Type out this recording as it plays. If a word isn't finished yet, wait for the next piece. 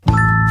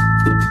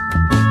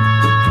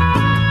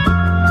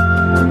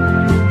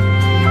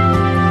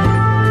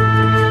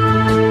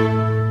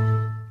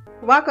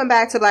Welcome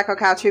back to Black Girl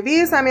Couch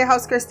Reviews. I'm your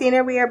host,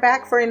 Christina. We are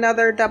back for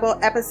another double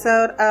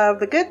episode of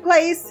The Good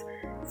Place,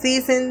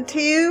 Season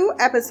 2,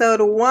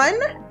 Episode 1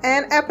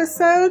 and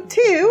Episode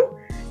 2.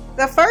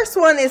 The first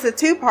one is a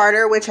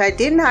two-parter, which I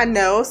did not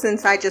know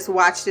since I just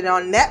watched it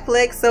on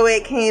Netflix, so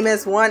it came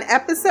as one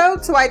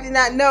episode, so I did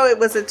not know it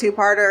was a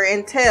two-parter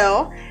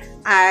until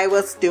I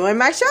was doing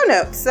my show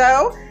notes.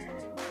 So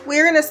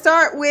we're going to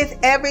start with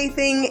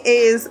Everything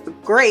is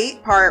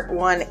Great, Part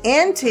 1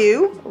 and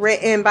 2,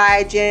 written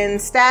by Jen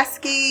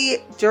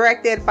Statsky,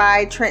 directed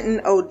by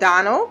Trenton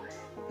O'Donnell.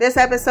 This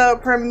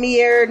episode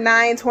premiered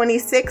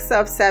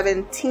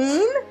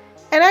 9/26/17,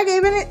 and I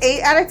gave it an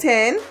 8 out of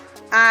 10.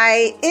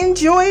 I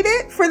enjoyed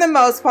it for the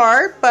most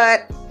part,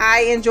 but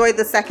I enjoyed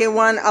the second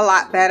one a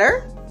lot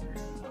better.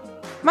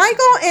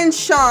 Michael and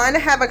Sean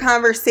have a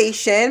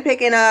conversation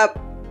picking up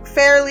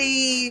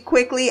fairly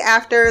quickly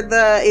after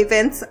the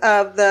events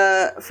of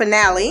the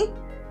finale.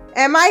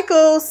 And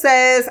Michael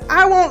says,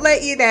 "I won't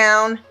let you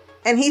down."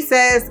 And he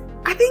says,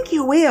 "I think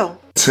you will."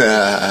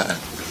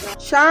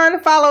 Sean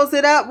follows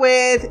it up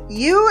with,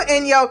 "You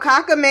and your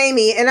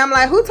cockamamie." And I'm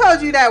like, who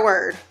told you that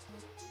word?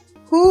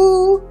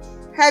 Who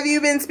have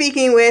you been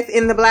speaking with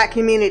in the black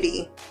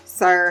community,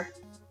 sir?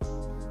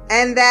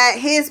 And that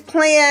his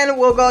plan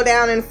will go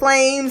down in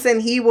flames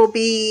and he will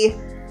be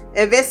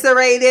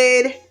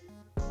eviscerated.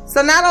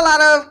 So not a lot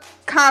of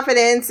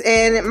confidence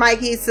in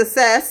Mikey's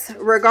success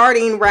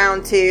regarding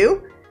round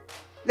 2.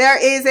 There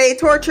is a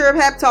torture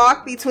pep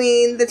talk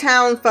between the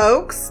town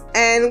folks,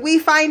 and we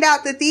find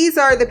out that these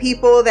are the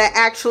people that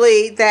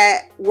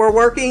were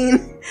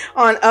working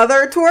on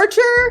other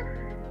torture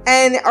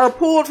and are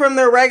pulled from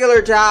their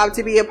regular job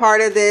to be a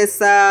part of this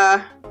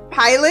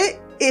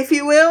pilot, if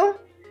you will.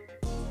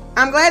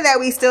 I'm glad that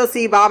we still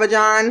see Baba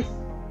John.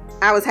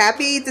 I was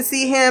happy to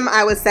see him.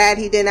 I was sad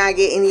he did not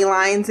get any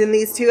lines in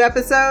these 2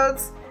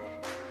 episodes.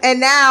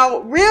 And now,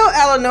 real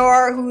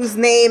Eleanor, whose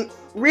name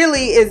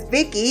really is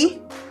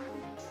Vicky,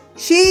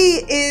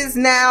 she is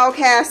now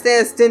cast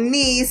as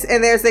Denise,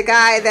 and there's a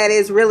guy that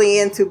is really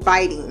into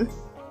biting.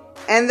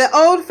 And the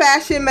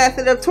old-fashioned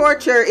method of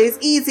torture is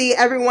easy.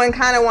 Everyone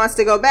kind of wants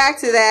to go back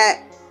to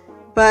that.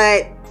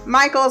 But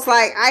Michael's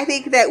like, I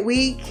think that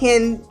we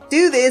can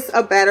do this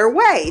a better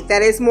way.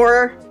 That is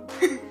more,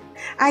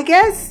 I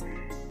guess,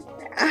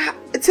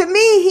 to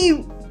me,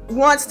 he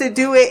wants to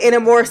do it in a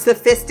more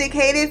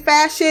sophisticated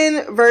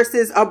fashion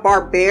versus a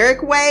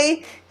barbaric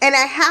way. And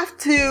I have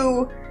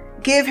to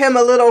give him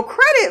a little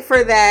credit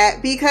for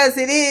that, because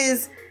it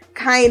is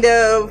kind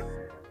of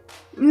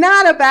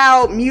not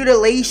about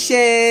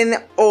mutilation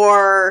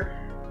or,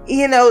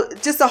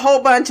 just a whole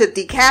bunch of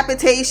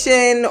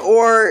decapitation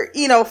or,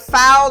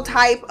 foul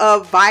type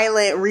of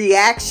violent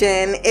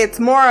reaction. It's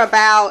more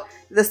about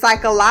the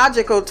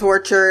psychological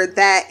torture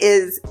that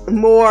is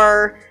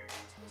more,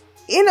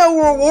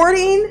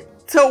 rewarding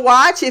to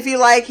watch if you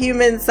like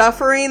human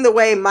suffering the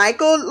way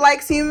Michael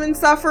likes human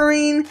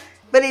suffering.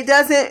 But it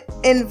doesn't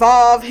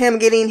involve him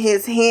getting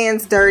his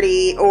hands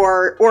dirty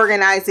or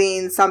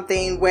organizing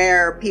something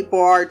where people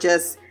are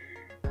just,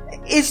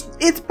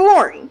 it's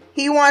boring.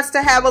 He wants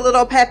to have a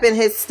little pep in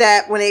his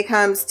step when it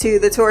comes to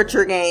the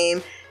torture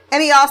game.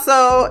 And he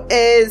also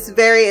is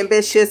very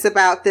ambitious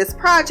about this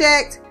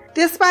project.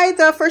 Despite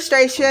the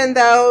frustration,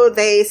 though,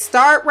 they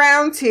start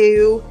round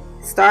 2.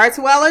 Starts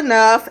well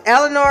enough.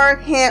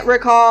 Eleanor can't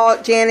recall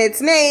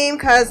Janet's name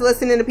because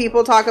listening to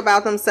people talk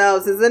about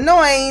themselves is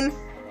annoying.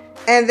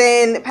 And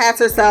then pats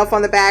herself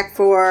on the back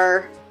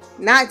for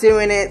not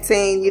doing it,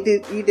 saying, you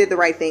did the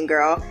right thing,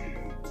 girl.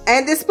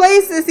 And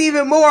displays this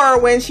even more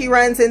when she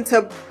runs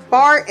into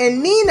Bart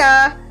and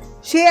Nina.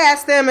 She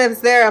asks them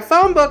if there's a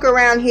phone book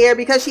around here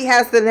because she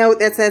has the note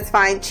that says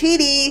find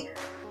Chidi.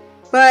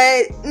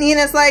 But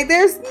Nina's like,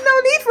 there's no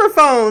need for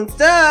phones,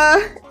 duh.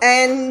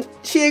 And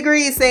she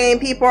agrees, saying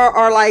people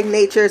are like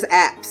nature's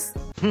apps.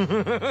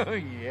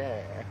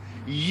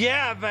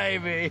 Yeah,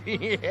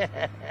 baby.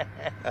 Yeah.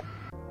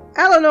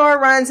 Eleanor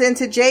runs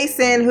into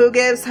Jason, who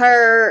gives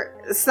her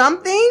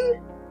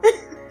something.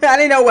 I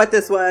didn't know what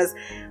this was.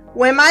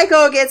 When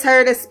Michael gets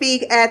her to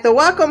speak at the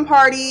welcome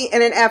party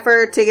in an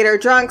effort to get her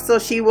drunk so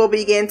she will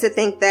begin to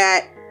think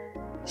that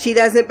she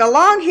doesn't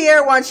belong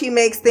here once she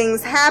makes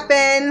things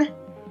happen.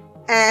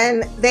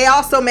 And they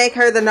also make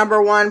her the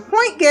number 1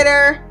 point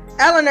getter.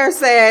 Eleanor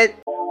said,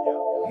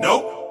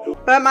 "Nope."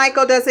 But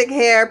Michael doesn't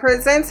care,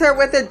 presents her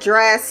with a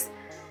dress.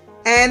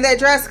 And that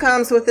dress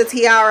comes with a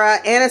tiara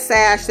and a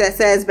sash that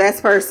says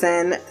best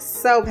person.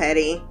 So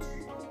petty.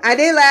 I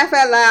did laugh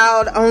out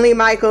loud. Only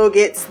Michael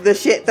gets the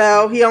shit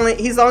though.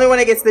 He's the only one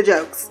that gets the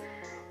jokes.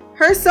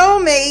 Her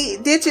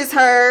soulmate ditches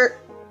her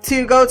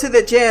to go to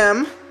the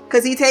gym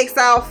because he takes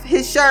off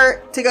his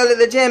shirt to go to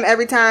the gym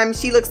every time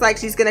she looks like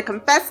she's going to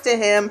confess to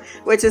him,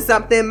 which is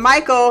something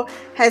Michael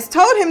has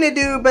told him to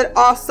do, but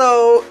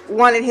also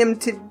wanted him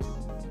to,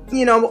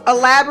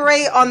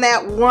 elaborate on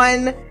that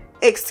one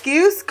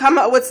excuse, come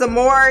up with some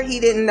more.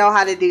 He didn't know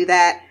how to do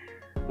that.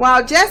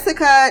 While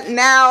Jessica,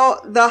 now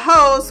the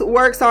host,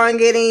 works on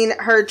getting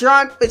her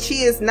drunk, but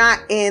she is not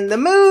in the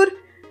mood.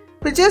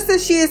 But just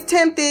as she is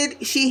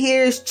tempted, she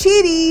hears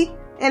Chidi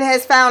and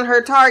has found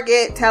her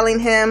target, telling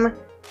him,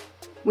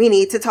 "We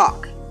need to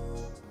talk."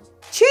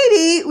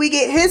 Chidi, we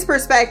get his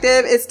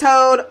perspective, is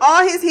told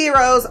all his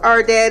heroes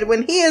are dead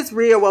when he is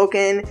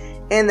reawoken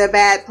in the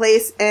bad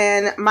place,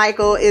 and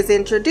Michael is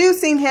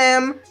introducing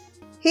him.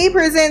 He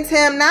presents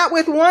him not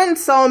with one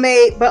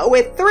soulmate, but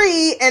with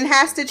 3, and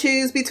has to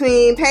choose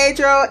between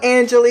Pedro,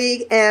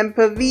 Angelique, and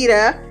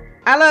Pavita.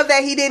 I love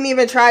that he didn't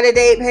even try to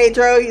date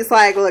Pedro. He's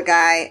like, "Look,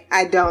 I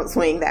don't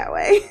swing that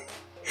way."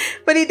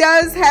 But he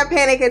does have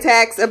panic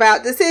attacks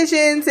about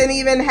decisions, and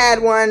even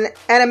had one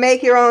at a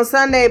make-your-own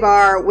Sunday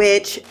bar,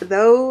 which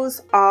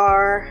those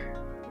are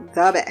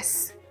the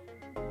best.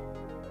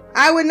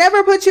 "I would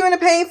never put you in a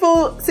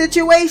painful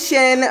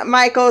situation,"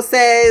 Michael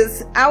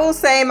says. I will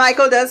say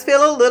Michael does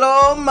feel a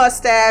little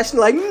mustache,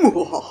 like,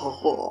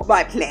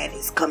 "My plan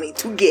is coming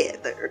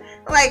together."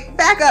 Like,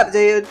 back up,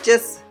 dude.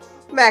 Just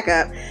back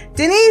up.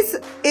 Denise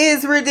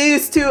is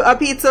reduced to a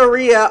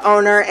pizzeria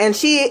owner, and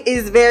she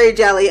is very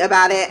jelly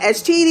about it,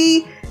 as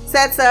Chidi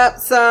sets up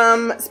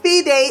some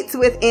speed dates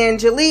with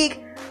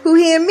Angelique, who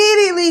he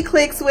immediately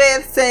clicks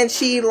with since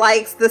she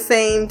likes the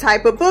same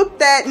type of book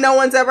that no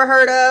one's ever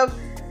heard of.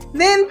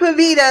 Then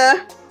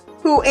Pavita,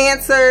 who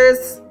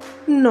answers,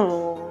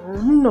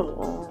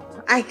 no,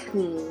 I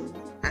clean,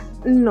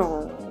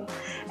 no.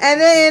 And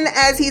then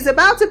as he's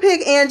about to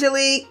pick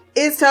Angelique,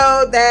 is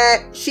told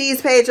that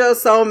she's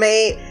Pedro's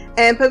soulmate,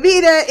 and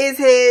Pavita is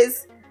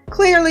his.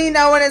 Clearly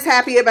no one is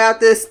happy about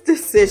this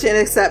decision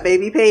except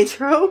baby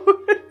Pedro.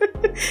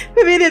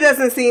 Pavita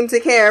doesn't seem to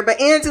care,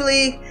 but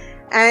Angelique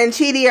and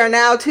Chidi are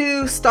now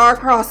 2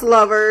 star-crossed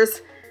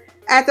lovers.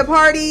 At the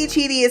party,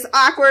 Chidi is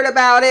awkward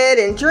about it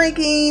and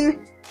drinking.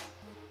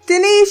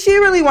 Denise, she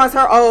really wants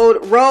her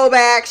old role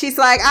back. She's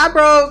like, "I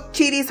broke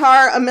Chidi's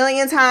heart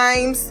 1,000,000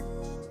 times.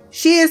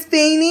 She is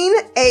feigning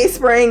a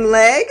sprained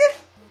leg,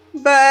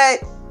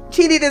 but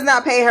Chidi does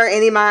not pay her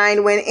any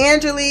mind when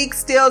Angelique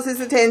steals his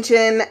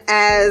attention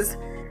as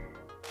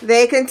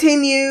they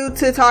continue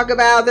to talk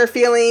about their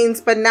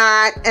feelings, but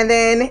not. And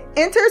then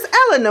enters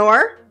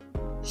Eleanor.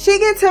 She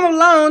gets him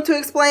alone to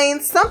explain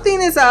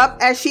something is up,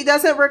 as she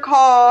doesn't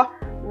recall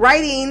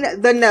writing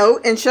the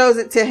note, and shows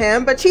it to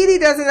him, but Chidi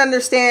doesn't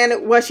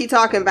understand what she's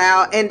talking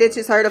about and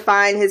ditches her to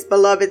find his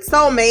beloved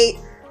soulmate,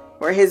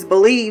 or his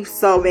believed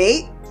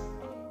soulmate.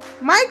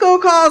 Michael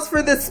calls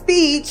for the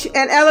speech,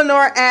 and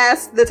Eleanor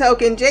asks the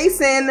token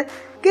Jason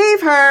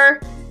gave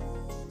her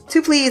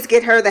to please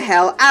get her the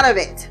hell out of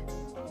it.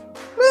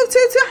 Move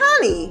to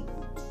Tahani.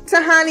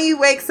 Tahani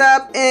wakes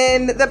up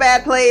in the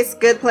bad place,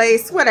 good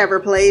place, whatever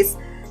place,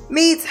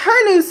 meets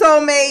her new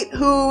soulmate,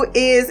 who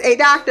is a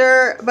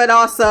doctor, but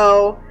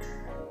also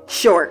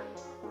short.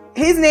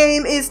 His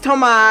name is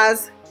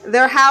Tomas.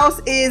 Their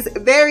house is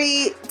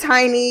very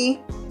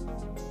tiny,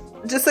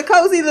 just a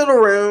cozy little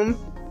room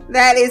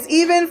that is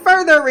even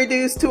further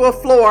reduced to a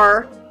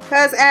floor,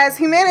 because as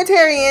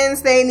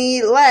humanitarians, they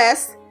need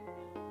less.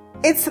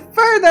 It's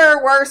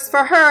further worse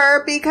for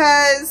her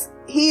because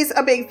he's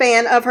a big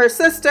fan of her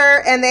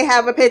sister, and they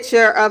have a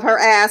picture of her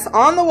ass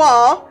on the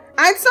wall.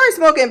 I'd start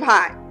smoking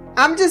pot.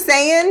 I'm just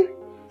saying,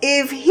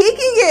 if he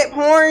can get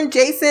porn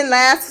Jason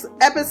last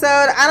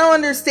episode, I don't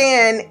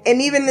understand,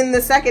 and even in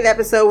the second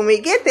episode when we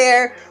get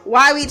there,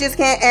 why we just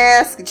can't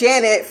ask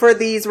Janet for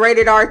these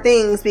rated R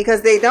things,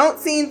 because they don't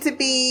seem to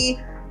be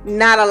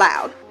not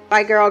allowed.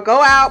 Like, girl,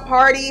 go out,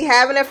 party,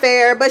 have an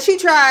affair, but she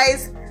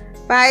tries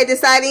by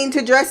deciding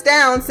to dress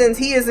down since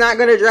he is not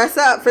going to dress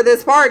up for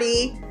this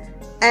party,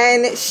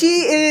 and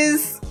she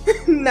is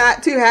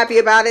not too happy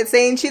about it,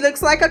 saying she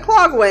looks like a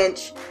clog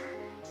wench.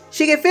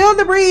 She can feel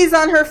the breeze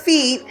on her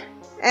feet,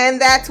 and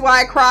that's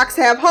why Crocs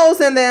have holes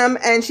in them,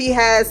 and she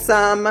has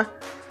some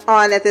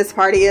on at this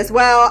party as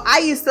well. I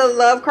used to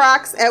love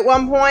Crocs at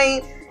one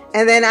point,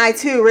 and then I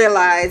too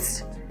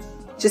realized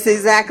just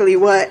exactly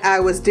what I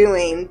was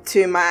doing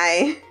to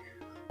my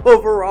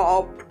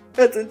overall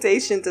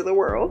presentation to the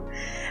world.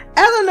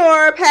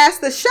 Eleanor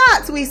passed the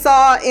shots we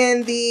saw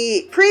in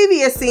the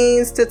previous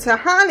scenes to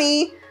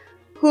Tahani,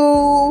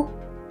 who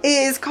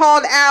is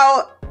called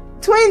out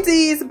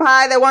twinsies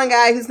by the one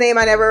guy whose name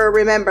I never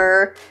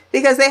remember,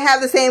 because they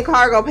have the same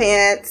cargo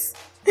pants.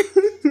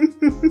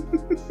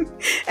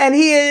 And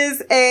he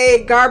is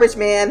a garbage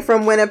man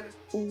from Winnipeg?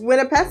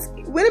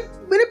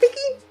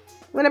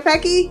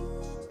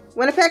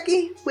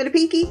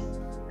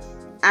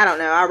 I don't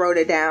know. I wrote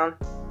it down.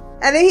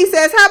 And then he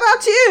says, "How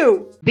about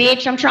you?"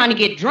 "Bitch, I'm trying to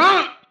get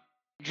drunk.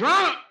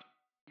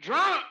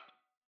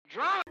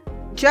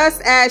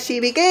 Just as she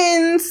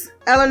begins,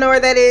 Eleanor,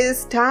 that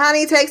is,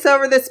 Tahani takes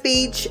over the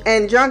speech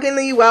and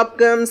drunkenly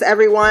welcomes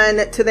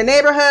everyone to the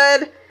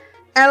neighborhood.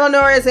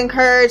 Eleanor is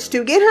encouraged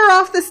to get her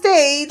off the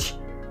stage,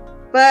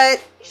 but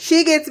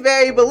she gets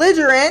very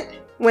belligerent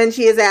when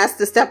she is asked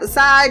to step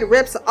aside,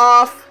 rips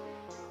off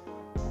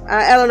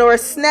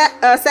Eleanor's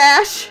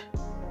sash,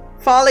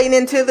 falling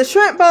into the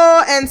shrimp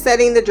bowl and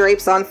setting the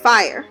drapes on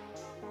fire.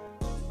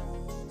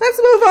 Let's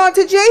move on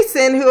to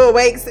Jason, who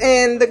awakes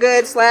in the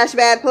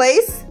good/bad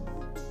place.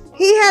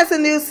 He has a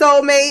new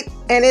soulmate,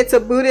 and it's a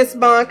Buddhist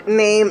monk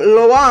named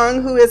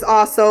Loang, who is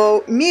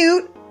also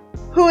mute.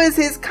 who is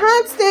his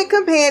constant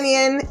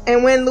companion,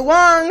 and when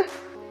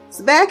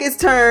Luong's back is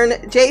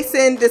turned,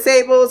 Jason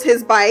disables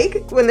his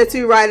bike when the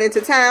two ride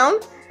into town,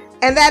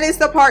 and that is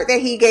the part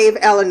that he gave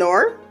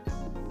Eleanor.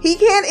 He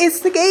can't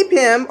escape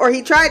him, or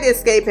he tried to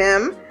escape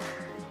him,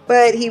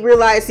 but he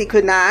realized he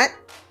could not,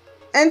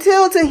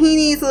 until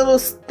Tahini's little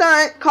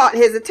stunt caught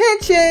his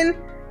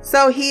attention,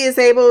 so he is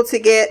able to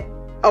get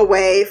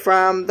away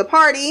from the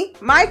party.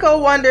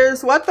 Michael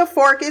wonders what the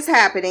fork is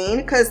happening,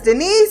 because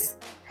Denise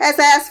has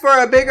asked for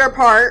a bigger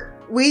part.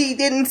 We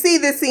didn't see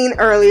this scene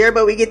earlier,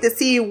 but we get to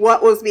see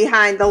what was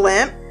behind the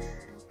limp,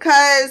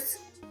 because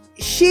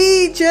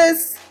she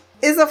just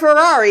is a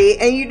Ferrari,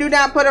 and you do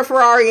not put a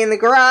Ferrari in the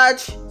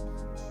garage,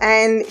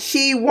 and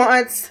she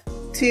wants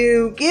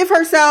to give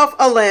herself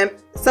a limp,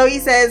 so he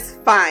says,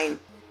 fine,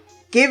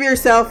 give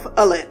yourself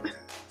a limp.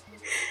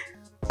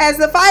 As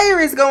the fire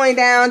is going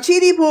down,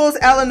 Chidi pulls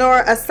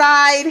Eleanor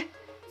aside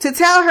to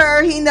tell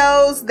her he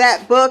knows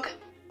that book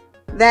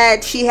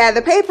that she had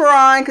the paper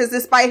on, because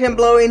despite him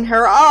blowing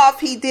her off,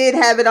 he did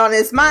have it on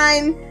his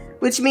mind,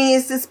 which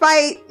means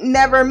despite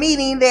never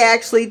meeting, they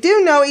actually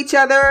do know each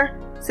other,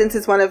 since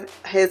it's one of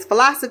his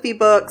philosophy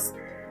books.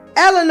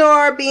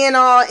 Eleanor being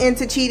all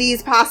into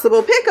Chidi's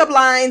possible pickup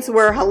lines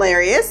were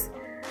hilarious.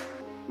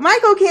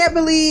 Michael can't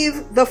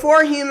believe the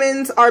 4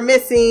 humans are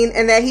missing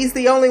and that he's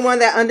the only one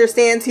that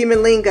understands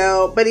human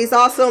lingo, but he's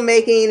also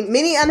making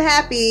Minnie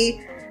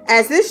unhappy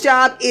as this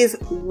job is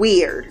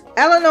weird.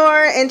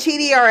 Eleanor and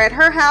Chidi are at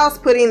her house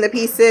putting the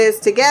pieces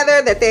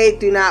together that they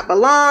do not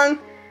belong.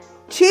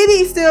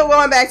 Chidi's still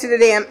going back to the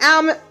damn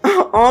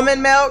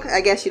almond milk.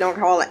 I guess you don't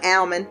call it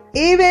almond.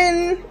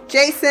 Even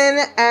Jason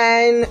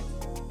and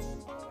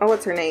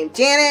what's her name?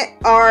 Janet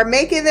are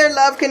making their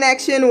love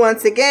connection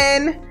once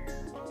again.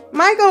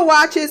 Michael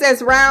watches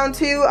as round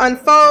 2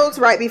 unfolds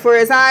right before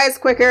his eyes,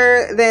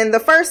 quicker than the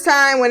first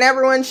time when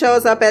everyone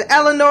shows up at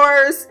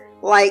Eleanor's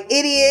like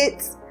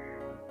idiots.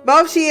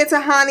 Both she and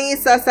Tahani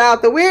suss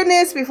out the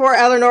weirdness before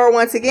Eleanor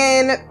once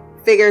again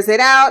figures it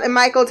out, and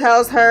Michael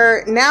tells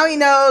her now he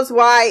knows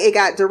why it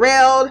got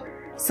derailed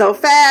so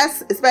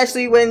fast,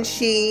 especially when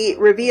she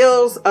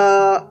reveals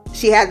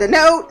she had the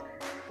note.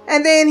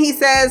 And then he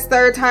says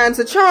 3rd time's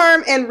a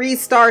charm and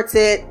restarts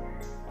it.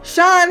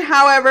 Sean,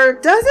 however,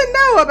 doesn't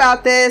know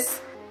about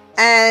this,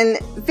 and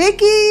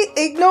Vicky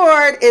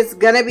ignored is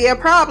gonna be a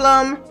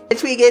problem,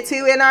 which we get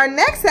to in our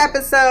next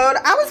episode.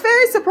 I was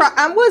very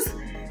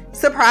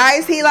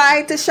surprised he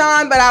lied to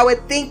Sean, but I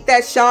would think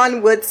that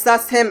Sean would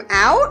suss him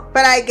out,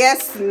 but I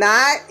guess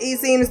not. He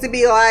seems to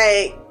be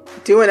like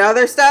doing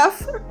other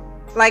stuff.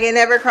 Like it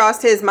never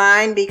crossed his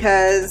mind,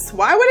 because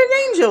why would an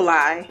angel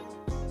lie?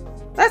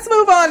 Let's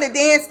move on to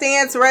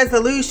Dance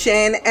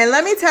Resolution, and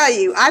let me tell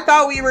you, I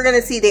thought we were going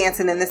to see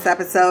dancing in this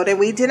episode, and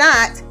we did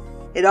not.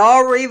 It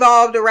all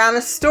revolved around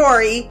a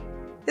story.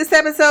 This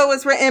episode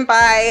was written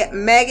by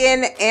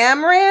Megan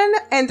Amran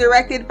and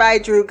directed by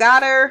Drew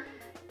Goddard.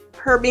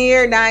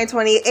 Premiere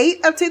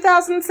 9/28 of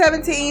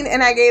 2017,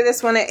 and I gave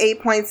this one an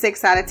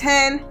 8.6 out of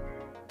 10.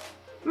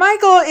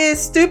 Michael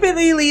is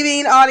stupidly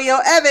leaving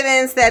audio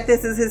evidence that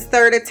this is his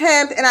 3rd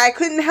attempt, and I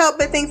couldn't help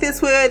but think this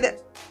would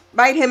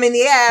bite him in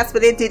the ass,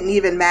 but it didn't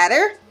even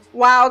matter.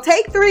 While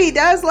take 3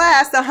 does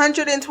last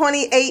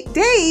 128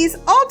 days,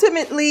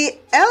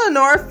 ultimately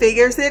Eleanor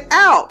figures it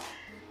out,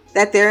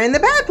 that they're in the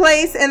bad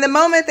place, and the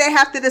moment they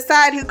have to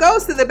decide who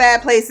goes to the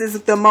bad place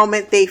is the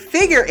moment they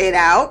figure it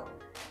out.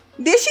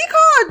 Did she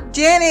call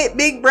Janet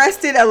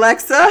big-breasted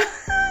Alexa?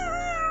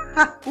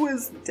 I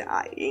was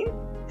dying.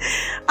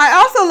 I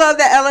also love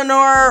that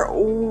Eleanor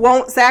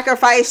won't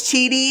sacrifice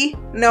Chidi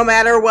no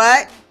matter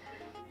what.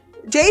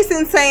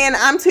 Jason saying,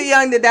 I'm too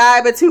young to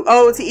die but too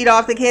old to eat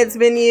off the kids'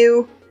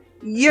 menu.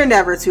 You're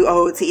never too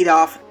old to eat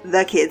off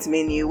the kids'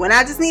 menu. When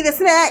I just need a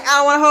snack, I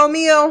don't want a whole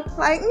meal.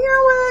 Like, you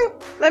know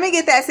what? Let me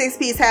get that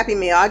 6-piece Happy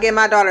Meal. I'll give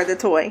my daughter the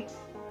toy.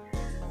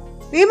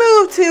 We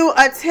move to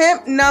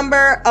attempt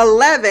number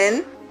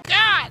 11.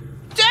 God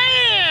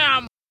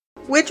damn!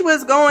 Which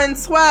was going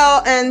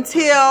swell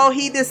until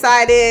he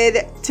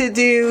decided to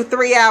do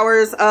 3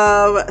 hours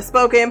of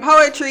spoken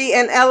poetry,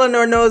 and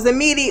Eleanor knows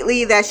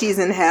immediately that she's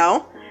in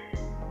hell.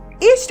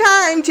 Each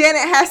time,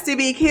 Janet has to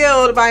be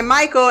killed by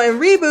Michael and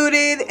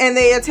rebooted, and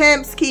the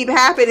attempts keep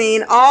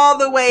happening all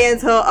the way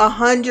until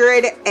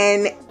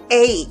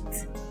 108.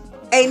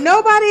 Ain't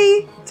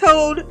nobody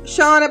told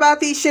Sean about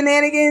these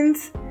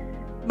shenanigans,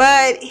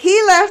 but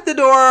he left the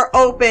door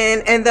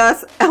open, and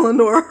thus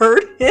Eleanor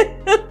heard him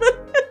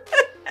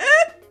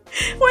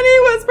when he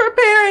was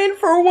preparing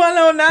for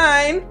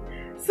 109.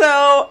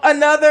 So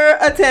another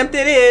attempt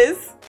it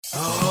is.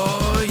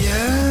 Oh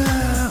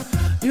yeah,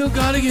 you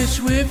gotta get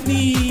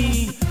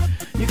swifty.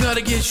 You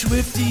gotta get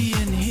swifty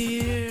in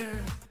here.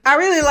 I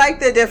really like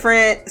the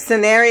different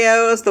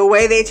scenarios, the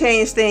way they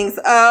change things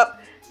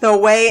up, the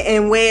way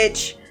in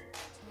which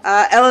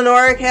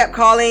Eleanor kept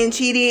calling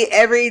Chidi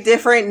every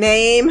different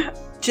name.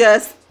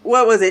 Just,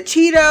 what was it?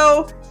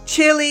 Cheeto,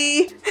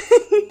 Chili.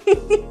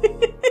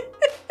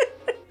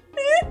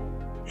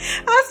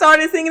 I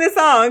started singing a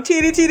song.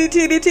 Chitty, chitty,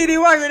 chitty, chitty,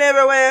 rockin'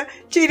 everywhere.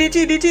 Chitty,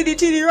 chitty, chitty,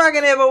 chitty,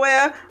 rockin'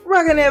 everywhere.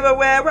 Rockin'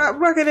 everywhere,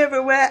 rockin'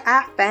 everywhere.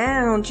 I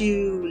found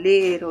you,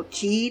 little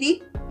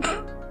chitty.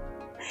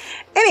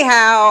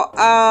 Anyhow,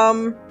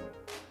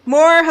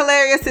 more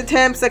hilarious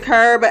attempts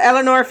occur, but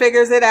Eleanor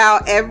figures it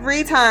out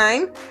every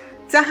time.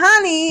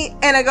 Tahani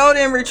and a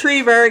golden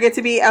retriever get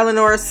to be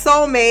Eleanor's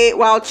soulmate,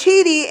 while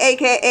Chidi,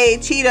 aka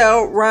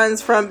Cheeto,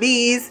 runs from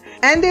bees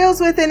and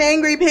deals with an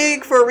angry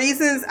pig for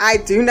reasons I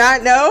do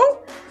not know.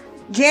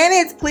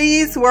 Janet's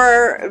pleas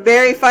were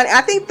very funny.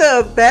 I think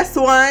the best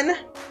one,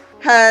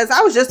 because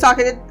I was just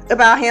talking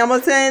about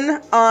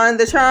Hamilton on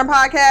the Charm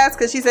podcast,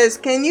 because she says,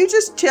 can you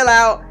just chill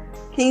out?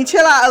 Can you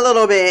chill out a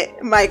little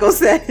bit? Michael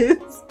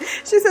says.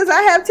 She says,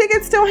 I have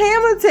tickets to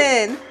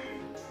Hamilton.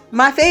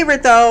 My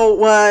favorite, though,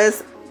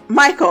 was,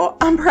 Michael,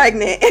 I'm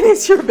pregnant and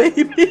it's your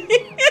baby.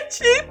 And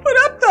she put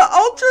up the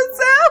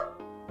ultrasound.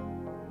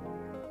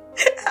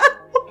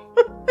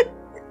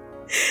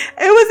 It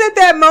was at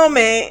that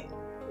moment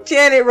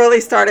Janet really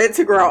started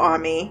to grow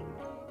on me.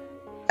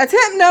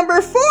 Attempt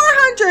number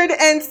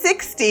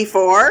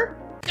 464.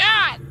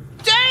 God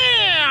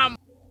damn!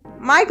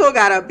 Michael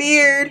got a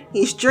beard.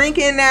 He's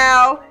drinking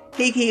now.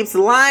 He keeps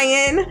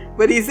lying,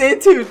 but he's in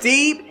too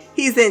deep.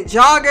 He's in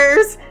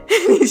joggers.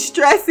 He's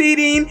stress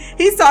eating.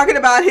 He's talking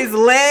about his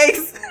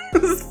legs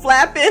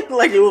flapping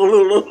like. And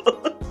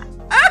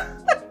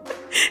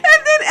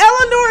then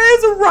Eleanor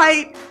is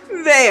right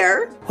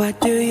there. What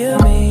do you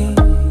mean?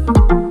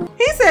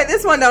 He said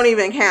this one don't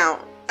even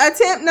count.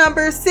 Attempt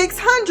number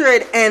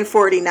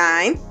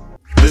 649.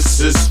 This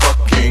is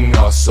fucking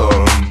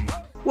awesome.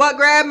 What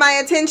grabbed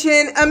my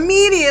attention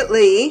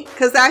immediately,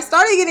 because I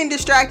started getting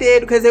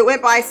distracted because it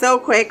went by so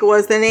quick,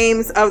 was the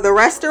names of the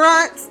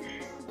restaurants.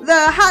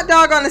 The hot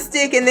dog on a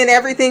stick and then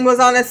everything was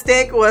on a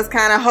stick was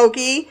kind of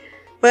hokey.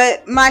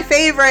 But my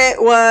favorite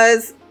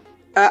was,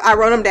 I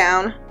wrote them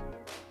down,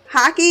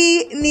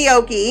 Hockey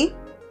Gnocchi.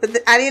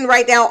 But I didn't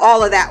write down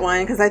all of that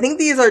one because I think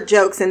these are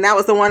jokes, and that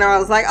was the one where I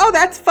was like, oh,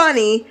 that's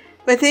funny.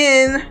 But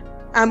then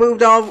I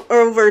moved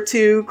over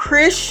to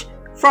Krish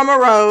from a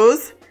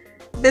Rose,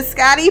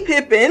 Biscotti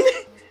Pippin,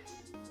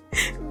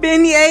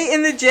 Beignet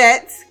in the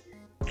Jets,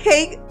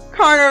 Cake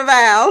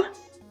Carnival,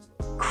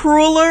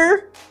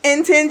 Crueler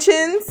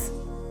Intentions.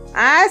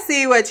 I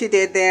see what you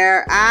did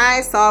there.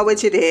 I saw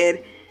what you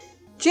did.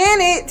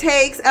 Janet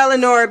takes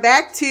Eleanor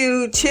back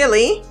to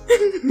Chili.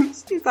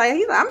 She's like,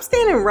 I'm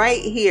standing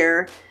right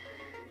here.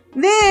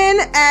 Then,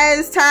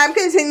 as time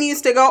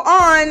continues to go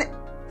on,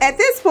 at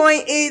this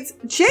point, it's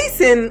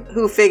Jason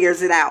who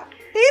figures it out.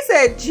 He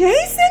said,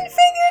 Jason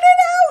figured it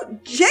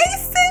out?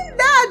 Jason?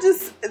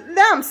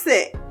 Now I'm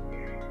sick.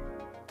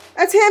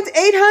 Attempt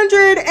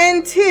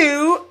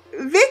 802.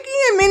 Vicky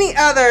and many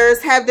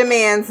others have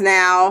demands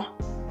now,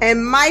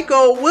 and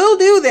Michael will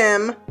do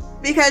them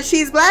because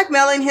she's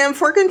blackmailing him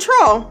for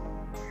control.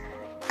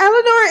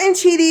 Eleanor and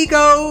Chidi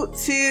go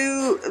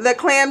to the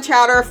clam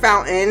chowder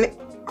fountain.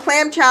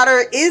 Clam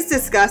chowder is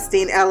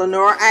disgusting,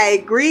 Eleanor. I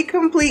agree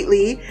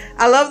completely.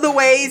 I love the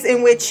ways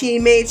in which she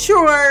made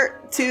sure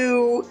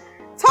to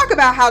talk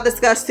about how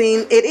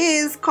disgusting it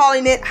is,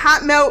 calling it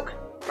hot milk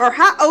or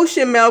hot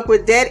ocean milk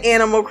with dead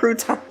animal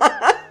croutons.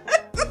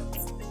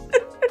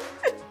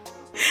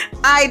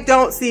 I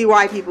don't see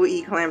why people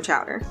eat clam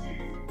chowder.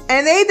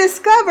 And they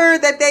discover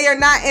that they are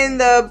not in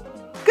the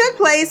good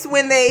place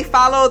when they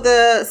follow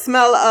the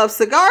smell of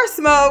cigar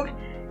smoke,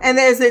 and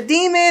there's a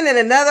demon and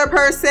another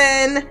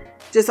person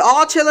just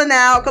all chilling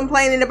out,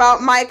 complaining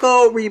about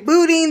Michael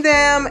rebooting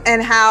them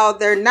and how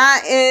they're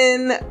not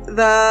in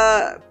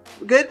the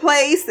good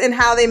place and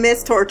how they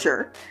miss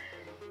torture.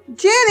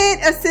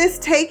 Janet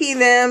assists taking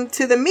them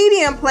to the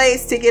medium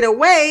place to get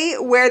away,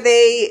 where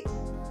they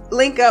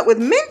link up with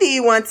Mindy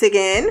once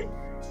again.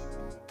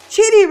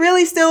 Chidi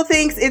really still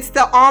thinks it's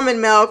the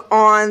almond milk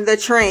on the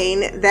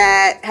train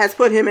that has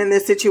put him in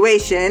this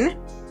situation.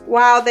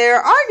 While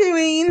they're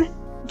arguing,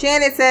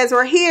 Janet says,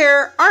 we're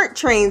here, aren't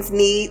trains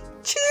neat?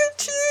 Choo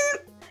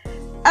choo.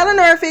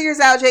 Eleanor figures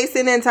out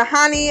Jason and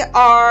Tahani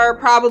are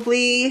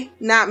probably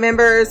not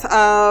members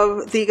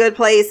of the good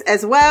place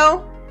as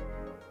well.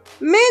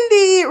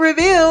 Mindy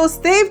reveals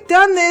they've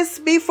done this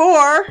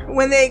before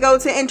when they go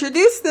to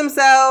introduce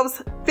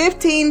themselves,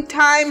 15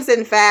 times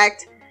in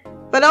fact,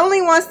 but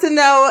only wants to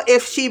know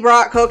if she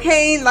brought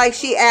cocaine like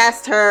she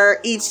asked her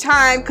each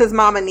time because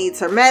Mama needs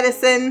her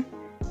medicine.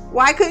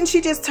 Why couldn't she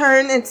just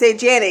turn and say,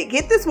 Janet,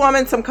 get this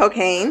woman some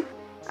cocaine?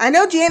 I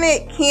know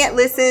Janet can't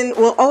listen.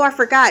 Well, I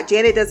forgot.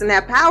 Janet doesn't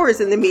have powers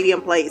in the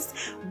medium place.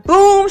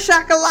 Boom,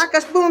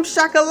 shakalaka, boom,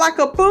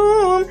 shakalaka,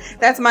 boom.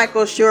 That's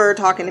Michael Schur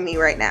talking to me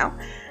right now.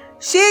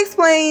 She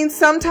explains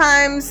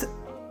sometimes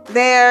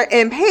they're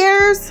in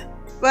pairs,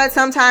 but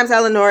sometimes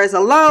Eleanor is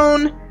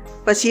alone.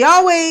 But she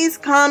always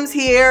comes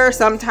here,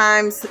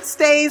 sometimes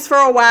stays for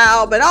a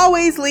while, but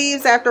always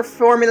leaves after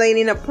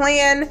formulating a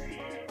plan,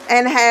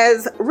 and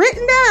has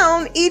written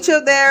down each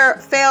of their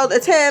failed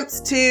attempts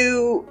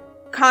to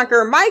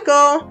conquer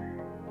Michael.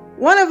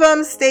 One of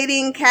them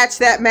stating, catch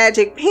that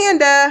magic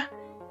panda,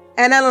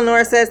 And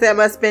Eleanor says that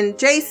must have been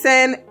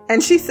Jason.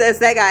 And she says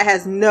that guy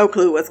has no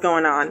clue what's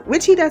going on,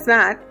 which he does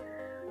not.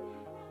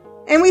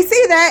 And we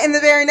see that in the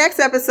very next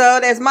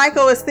episode as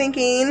Michael is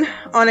thinking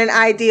on an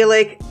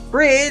idyllic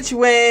bridge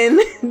when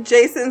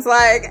Jason's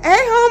like, hey,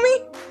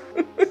 homie.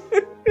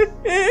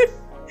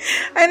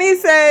 And he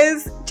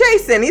says,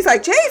 Jason. He's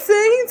like,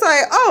 Jason? He's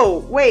like,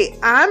 oh, wait,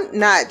 I'm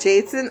not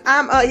Jason.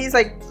 He's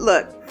like,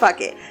 look, fuck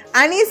it.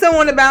 I need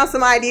someone to bounce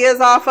some ideas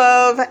off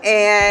of,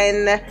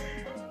 and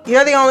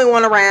you're the only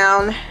one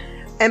around.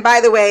 And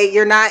by the way,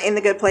 you're not in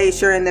the good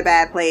place, you're in the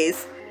bad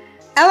place.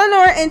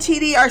 Eleanor and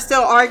Chidi are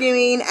still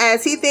arguing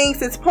as he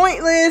thinks it's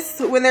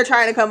pointless when they're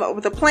trying to come up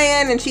with a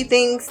plan, and she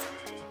thinks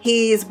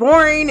he's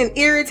boring and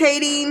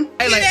irritating.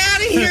 Get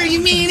out of here,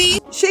 you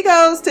meanie! She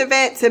goes to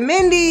vent to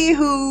Mindy,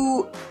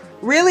 who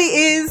really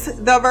is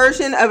the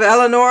version of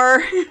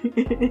Eleanor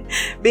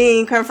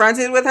being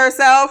confronted with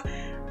herself.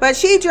 But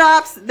she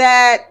drops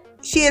that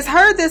she has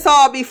heard this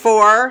all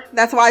before.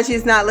 That's why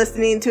she's not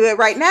listening to it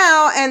right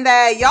now. And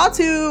that y'all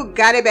two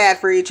got it bad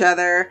for each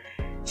other.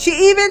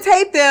 She even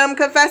taped them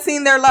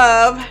confessing their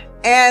love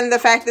and the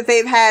fact that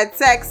they've had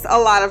sex a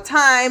lot of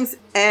times.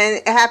 And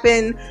it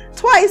happened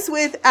twice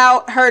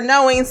without her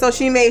knowing. So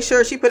she made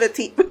sure she put a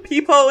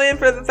peephole in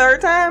for the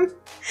third time.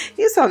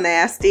 You're so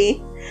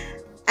nasty.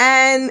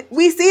 And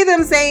we see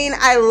them saying,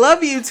 I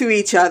love you to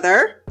each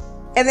other.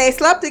 And they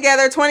slept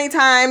together 20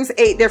 times,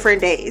 8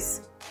 different days.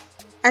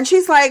 And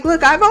she's like,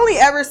 look, I've only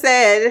ever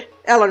said,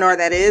 Eleanor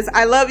that is,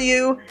 I love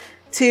you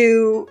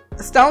to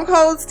Stone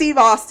Cold Steve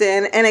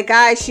Austin and a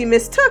guy she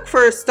mistook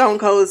for Stone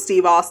Cold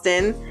Steve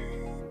Austin.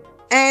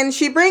 And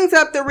she brings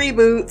up the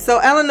reboot, so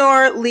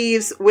Eleanor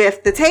leaves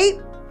with the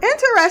tape.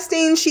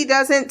 Interesting, she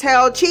doesn't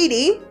tell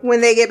Chidi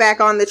when they get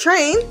back on the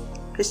train,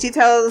 because she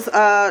tells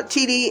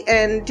Chidi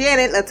and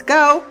Janet, let's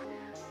go.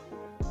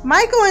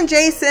 Michael and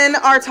Jason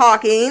are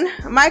talking.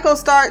 Michael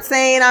starts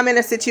saying, I'm in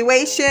a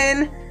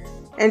situation.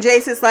 And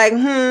Jason's like,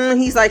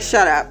 he's like,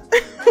 shut up.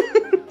 But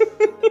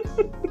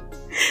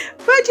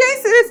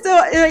Jason is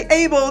still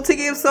able to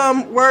give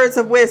some words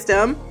of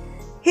wisdom.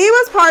 He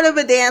was part of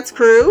a dance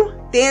crew,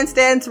 Dance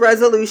Dance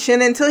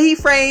Resolution, until he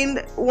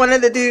framed one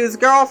of the dude's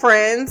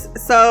girlfriends.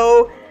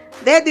 So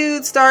that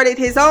dude started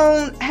his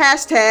own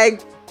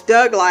hashtag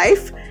Doug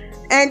Life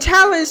and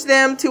challenged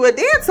them to a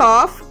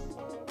dance-off.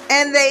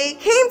 And they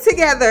came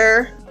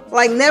together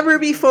like never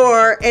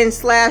before and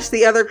slashed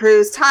the other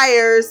crew's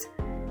tires.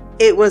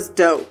 It was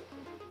dope.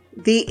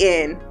 The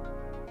end.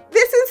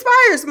 This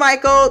inspires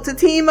Michael to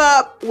team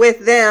up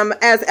with them,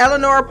 as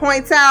Eleanor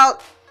points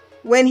out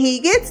when he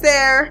gets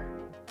there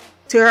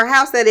to her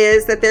house, that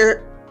is, that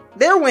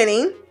they're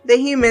winning. The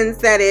humans,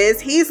 that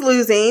is, he's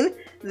losing.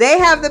 They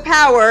have the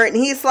power, and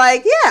he's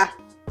like, yeah,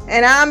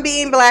 and I'm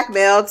being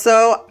blackmailed,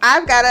 so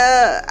I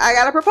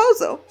got a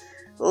proposal.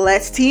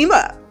 Let's team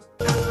up.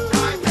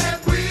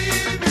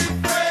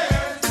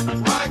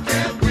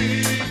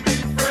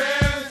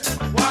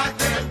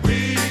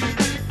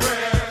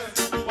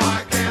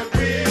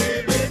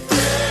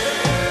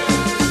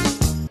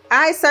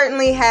 I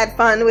certainly had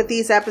fun with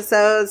these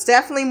episodes.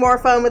 Definitely more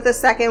fun with the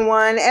second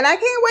one. And I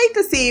can't wait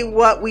to see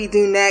what we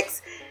do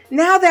next,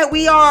 now that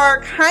we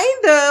are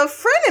kind of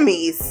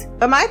frenemies.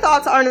 But my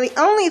thoughts aren't the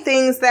only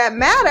things that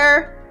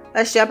matter.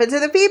 Let's jump into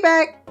the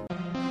feedback.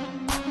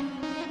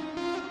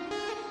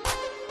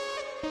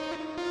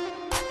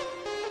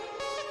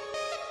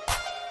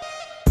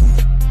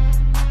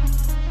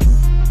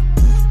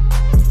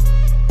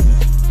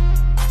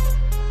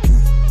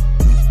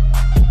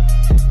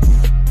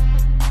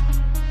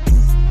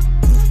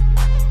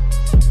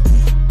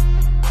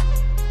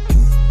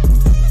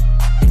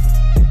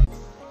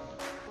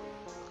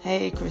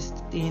 Hey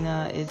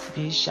Christina, it's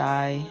me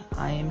Shy.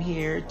 I am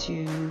here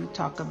to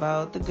talk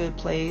about The Good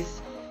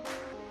Place,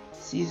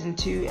 Season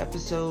 2,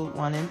 Episode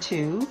 1 and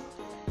 2.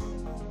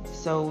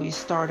 So we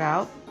start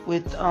out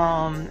with,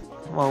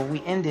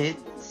 we ended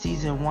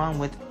Season 1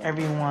 with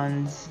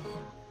everyone's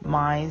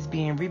minds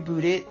being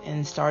rebooted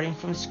and starting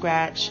from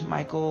scratch.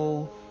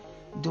 Michael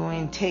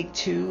doing take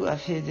 2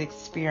 of his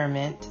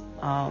experiment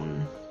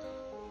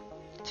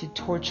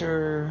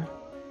to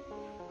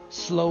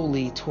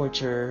slowly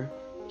torture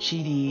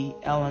Chidi,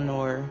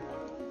 Eleanor,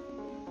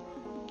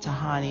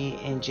 Tahani,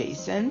 and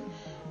Jason.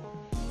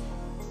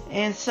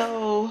 And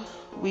so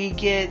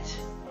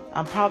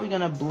I'm probably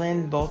going to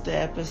blend both the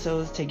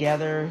episodes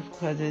together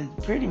because it's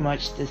pretty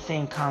much the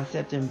same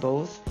concept in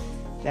both.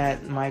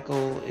 That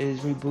Michael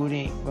is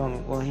rebooting,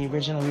 he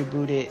originally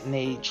rebooted and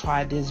they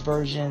tried this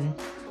version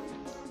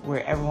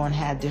where everyone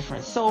had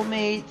different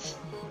soulmates.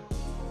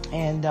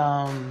 And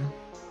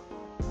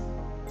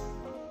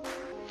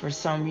for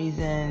some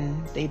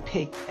reason, they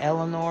picked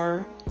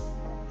Eleanor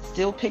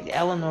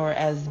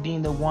as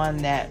being the one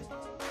that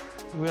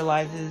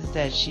realizes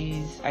that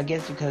I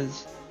guess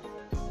because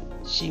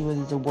she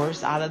was the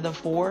worst out of the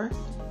 4.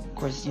 Of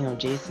course,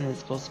 Jason is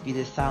supposed to be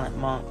the silent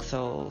monk,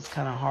 so it's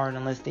kind of hard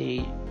unless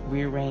they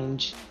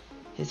rearrange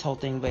his whole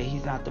thing, but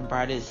he's not the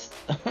brightest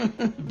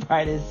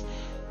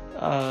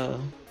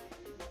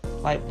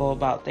light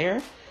bulb out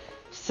there.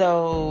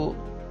 So,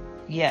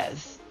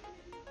 yes.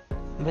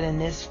 But in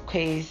this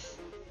case,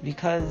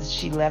 because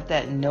she left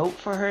that note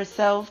for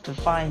herself to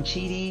find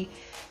Chidi,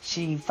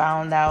 she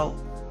found out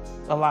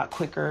a lot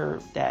quicker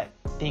that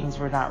things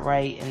were not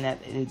right and that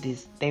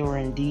they were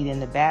indeed in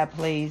the bad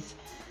place.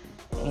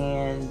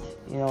 And,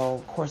 you know,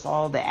 of course,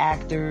 all the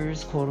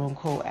actors, quote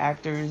unquote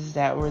actors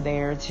that were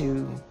there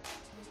for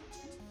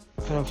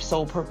the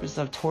sole purpose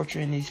of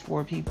torturing these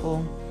 4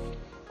 people.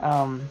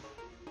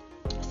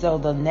 So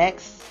the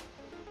next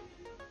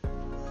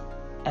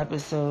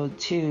episode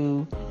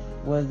 2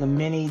 was the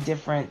many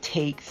different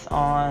takes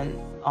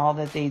on all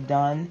that they've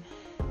done,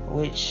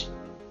 which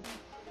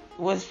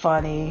was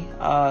funny.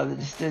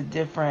 Just the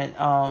different,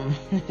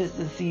 just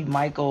to see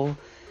Michael,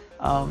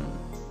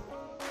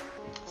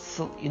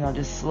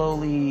 just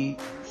slowly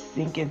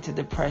sink into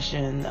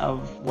depression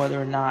of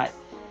whether or not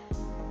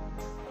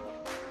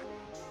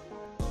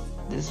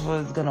this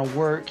was gonna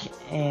work.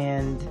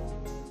 And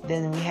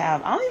then we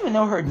have, I don't even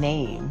know her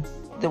name,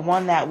 the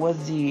one that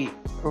was the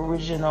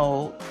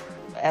original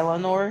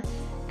Eleanor,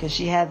 because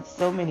she had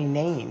so many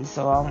names.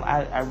 So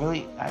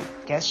I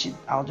guess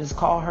I'll just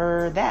call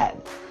her that.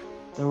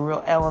 The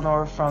real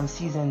Eleanor from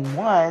season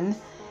 1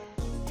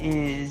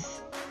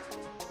 is,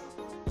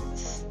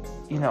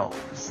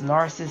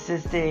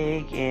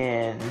 narcissistic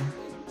and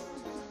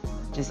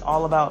just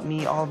all about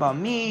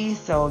me.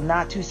 So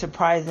not too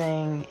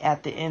surprising,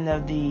 at the end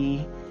of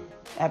the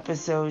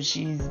episode,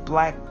 she's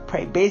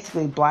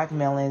basically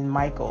blackmailing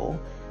Michael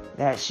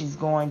that she's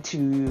going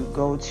to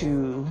go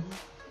to,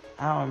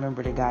 I don't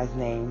remember the guy's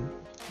name,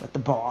 but the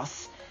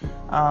boss,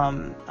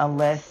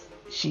 unless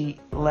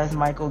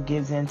Michael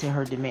gives in to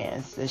her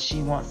demands, that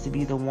she wants to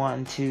be the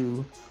one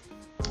to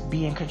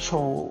be in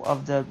control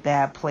of the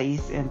bad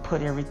place and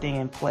put everything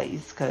in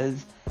place.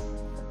 Because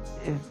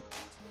if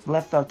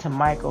left up to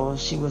Michael,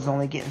 she was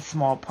only getting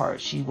small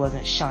parts. She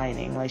wasn't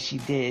shining like she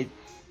did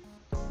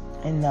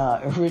in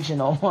the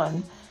original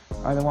one,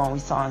 or the one we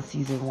saw in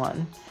season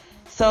 1.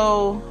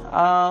 So,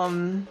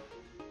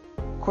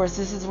 of course,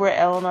 this is where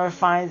Eleanor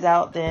finds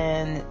out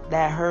then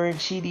that her and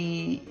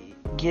Chidi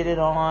get it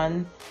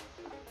on,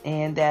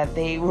 and that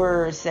they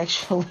were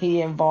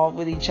sexually involved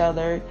with each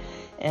other,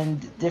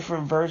 and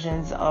different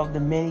versions of the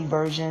many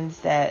versions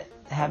that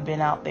have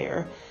been out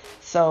there.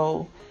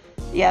 So,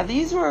 yeah,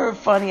 these were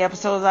funny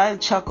episodes. I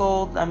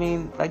chuckled. I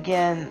mean,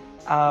 again,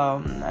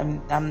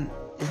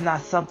 it's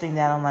not something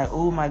that I'm like,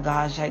 oh my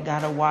gosh, I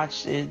gotta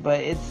watch it, but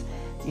it's,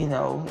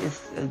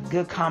 it's a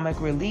good comic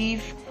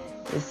relief.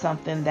 It's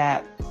something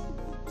that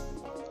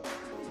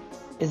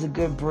is a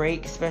good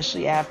break,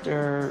 especially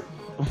after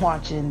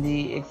watching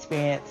The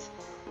Expanse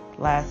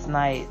last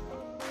night.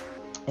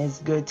 It's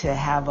good to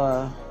have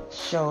a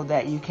show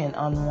that you can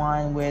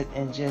unwind with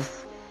and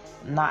just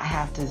not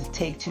have to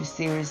take too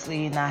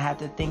seriously, not have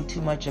to think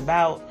too much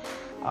about.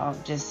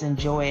 Just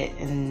enjoy it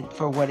and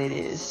for what it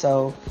is.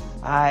 So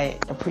I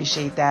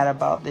appreciate that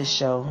about this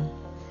show.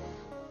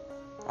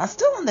 I'm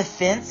still on the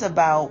fence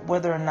about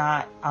whether or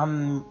not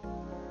I'm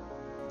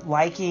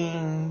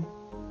liking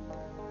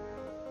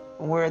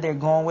where they're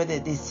going with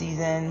it this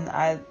season.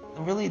 I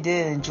really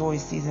did enjoy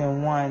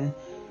season 1,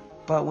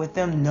 but with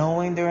them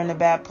knowing they're in a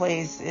bad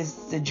place,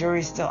 the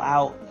jury's still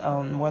out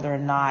on whether or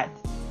not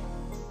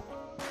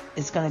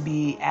it's going to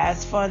be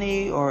as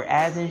funny or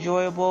as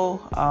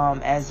enjoyable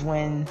as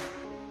when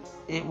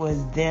it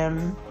was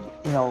them,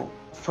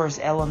 first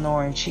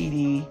Eleanor and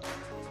Chidi,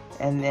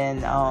 and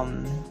then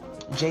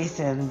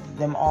Jason,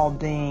 them all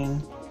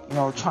being,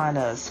 trying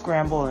to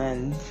scramble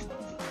and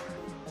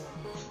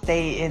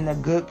stay in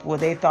what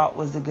they thought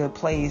was a good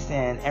place,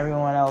 and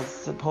everyone else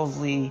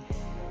supposedly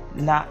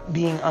not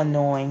being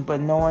unknowing,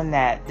 but knowing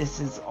that this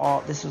was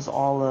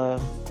all a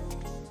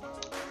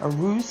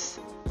ruse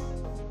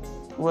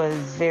was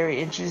very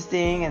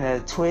interesting, and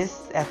a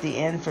twist at the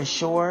end for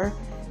sure.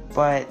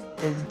 But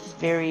it's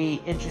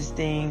very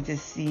interesting to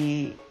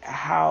see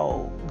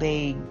how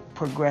they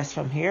progress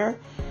from here.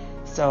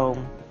 So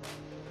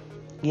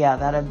yeah,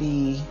 that'll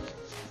be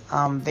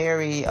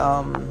very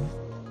I'm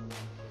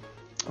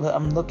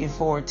looking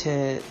forward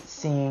to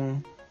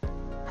seeing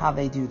how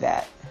they do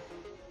that.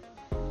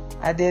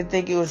 I did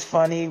think it was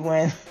funny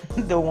when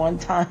the one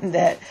time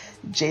that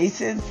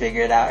Jason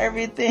figured out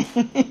everything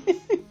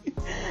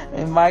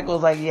and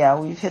Michael's like, yeah,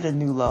 we've hit a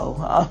new low.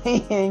 I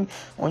mean,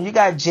 when you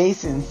got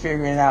Jason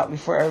figuring it out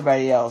before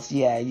everybody else,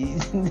 yeah, you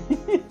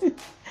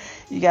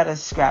got to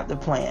scrap the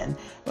plan.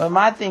 But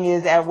my thing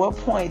is, at what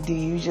point do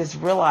you just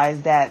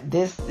realize that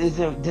this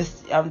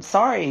I'm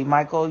sorry,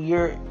 Michael,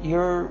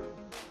 your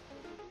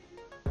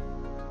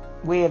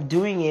way of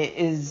doing it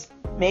is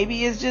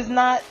just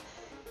not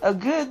a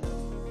good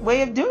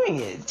way of doing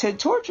it, to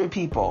torture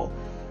people.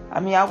 I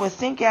mean, I would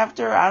think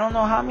after, I don't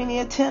know how many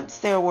attempts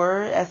there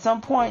were, at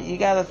some point you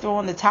got to throw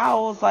in the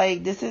towels,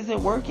 like, this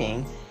isn't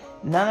working.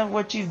 None of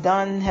what you've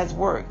done has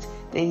worked.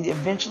 They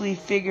eventually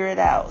figure it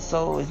out,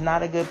 so it's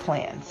not a good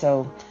plan.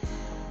 So,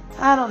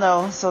 I don't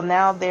know. So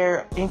now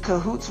they're in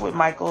cahoots with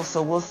Michael,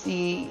 so we'll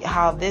see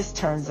how this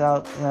turns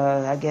out.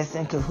 I guess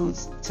in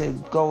cahoots to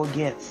go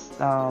against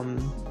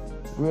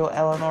real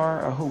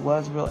Eleanor, or who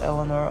was real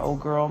Eleanor,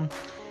 old girl.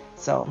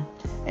 So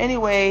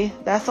anyway,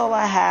 that's all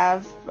I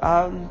have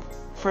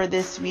for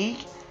this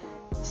week.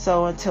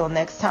 So until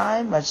next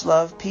time, much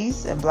love,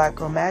 peace, and Black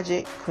Girl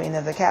Magic, Queen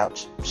of the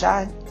Couch,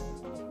 Shy.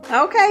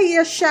 Okay,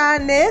 your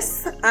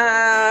shyness.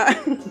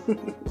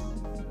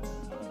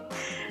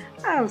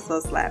 I'm so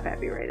slap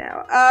happy right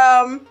now.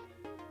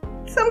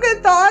 Some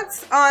good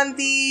thoughts on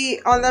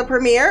the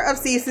premiere of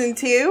season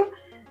 2.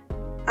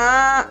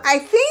 I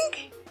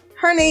think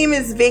her name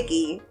is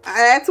Vicky.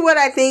 That's what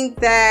I think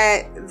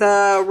that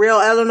the real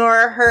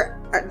Eleanor,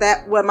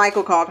 what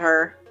Michael called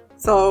her.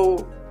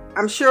 So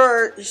I'm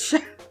sure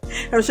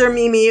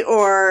Mimi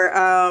or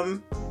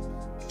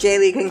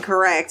Jaylee can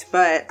correct,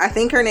 but I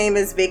think her name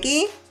is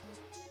Vicky.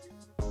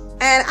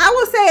 And I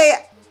will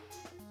say,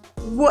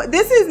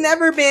 this has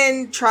never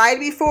been tried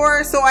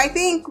before, so I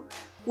think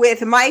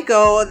with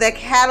Michael, the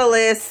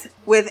catalyst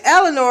with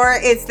Eleanor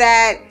is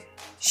that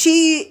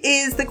she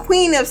is the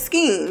queen of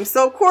schemes.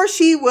 So of course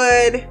she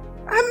would,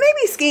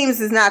 maybe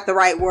schemes is not the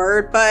right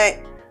word, but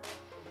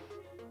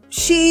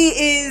she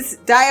is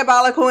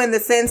diabolical in the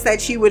sense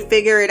that she would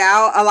figure it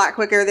out a lot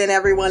quicker than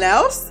everyone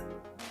else.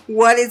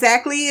 What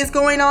exactly is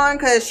going on,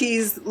 because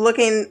she's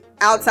looking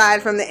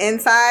outside from the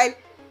inside.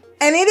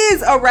 And it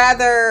is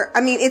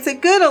it's a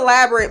good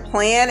elaborate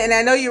plan. And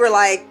I know you were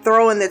like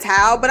throwing the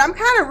towel, but I'm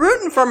kind of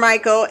rooting for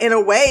Michael in a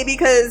way,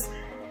 because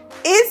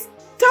it's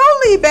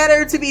totally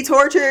better to be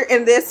tortured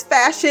in this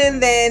fashion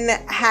than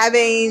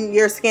having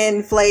your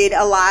skin flayed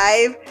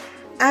alive.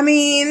 I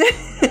mean,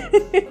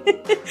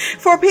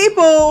 for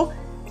people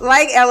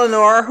like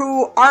Eleanor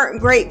who aren't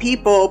great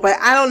people, but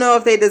I don't know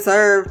if they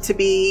deserve to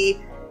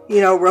be,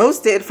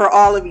 roasted for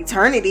all of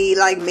eternity,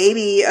 like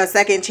maybe a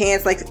second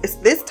chance, like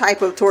this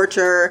type of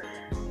torture,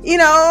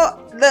 let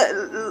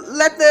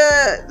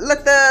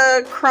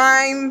the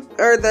crime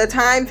or the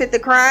time fit the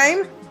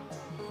crime.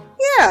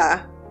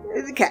 Yeah.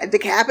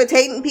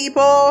 Decapitating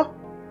people.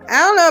 I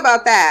don't know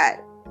about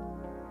that.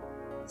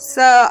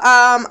 So,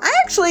 I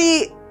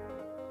actually,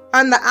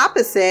 on the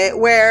opposite,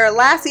 where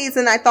last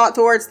season I thought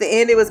towards the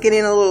end it was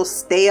getting a little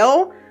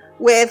stale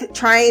with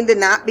trying to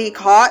not be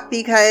caught,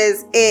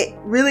 because it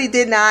really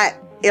did not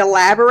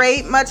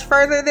elaborate much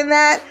further than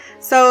that.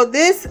 So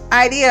this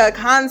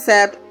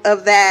concept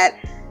of that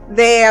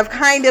they have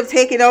kind of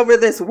taken over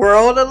this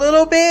world a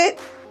little bit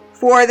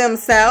for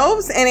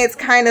themselves, and it's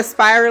kind of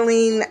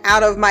spiraling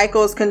out of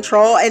Michael's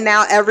control, and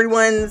now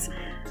everyone's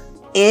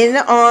in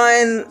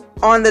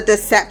on the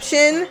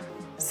deception,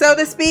 so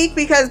to speak,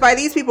 because by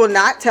these people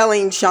not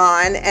telling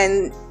Sean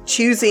and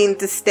choosing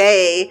to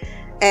stay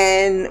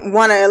and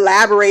want to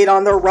elaborate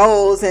on their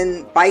roles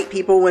and bite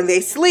people when they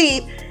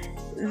sleep,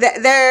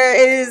 there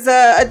is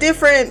a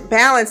different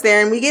balance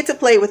there, and we get to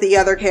play with the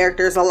other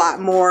characters a lot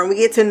more, and we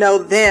get to know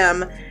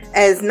them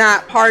as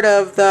not part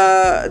of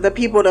the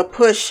people to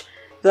push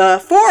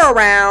the 4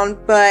 around,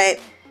 but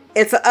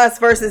it's a us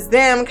versus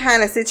them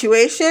kind of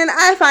situation.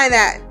 I find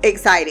that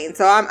exciting,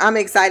 so I'm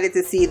excited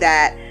to see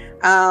that.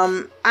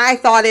 I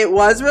thought it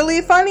was really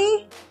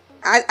funny.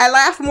 I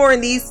laughed more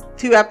in these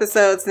 2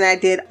 episodes than I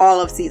did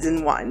all of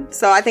season 1.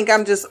 So I think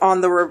I'm just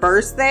on the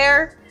reverse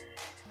there.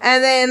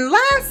 And then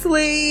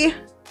lastly,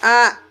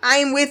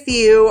 I'm with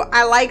you.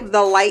 I like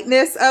the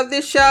lightness of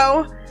this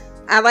show.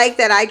 I like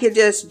that I could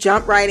just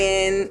jump right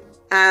in.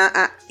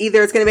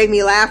 Either it's going to make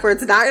me laugh or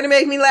it's not going to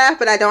make me laugh,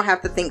 but I don't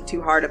have to think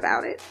too hard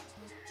about it.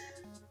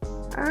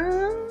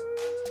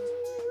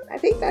 I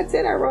think that's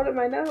it. I wrote in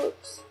my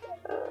notes.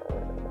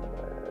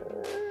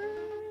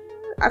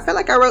 I feel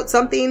like I wrote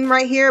something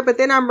right here, but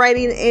then I'm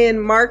writing in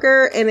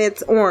marker and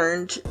it's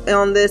orange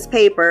on this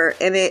paper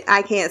and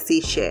I can't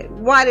see shit.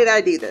 Why did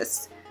I do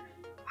this?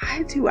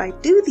 Why do I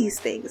do these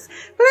things?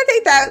 But I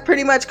think that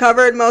pretty much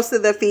covered most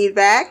of the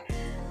feedback.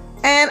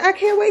 And I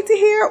can't wait to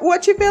hear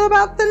what you feel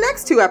about the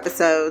next 2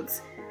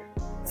 episodes.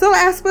 So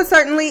last but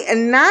certainly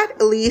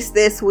not least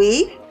this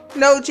week,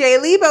 no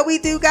Jaylee, but we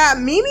do got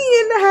Mimi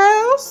in the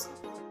house.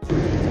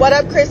 What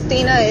up,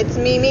 Christina? It's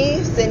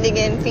Mimi sending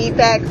in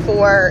feedback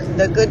for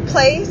The Good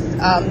Place.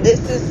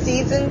 This is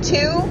season 2.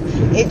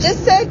 It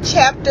just said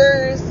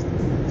chapters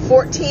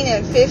 14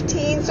 and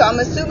 15, so I'm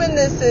assuming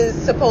this is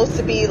supposed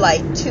to be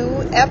like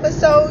 2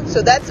 episodes.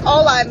 So that's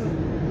all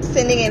I'm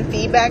sending in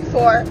feedback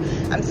for.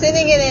 I'm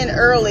sending it in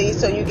early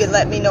so you can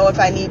let me know if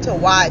I need to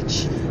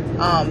watch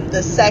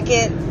the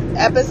second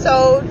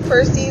episode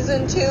for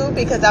season 2,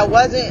 because I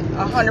wasn't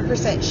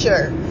 100%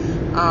 sure.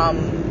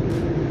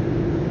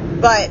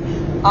 But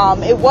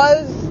it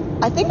was,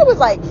 I think it was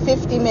like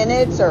 50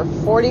 minutes or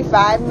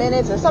 45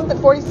 minutes or something,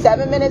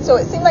 47 minutes. So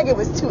it seemed like it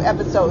was 2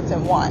 episodes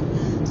in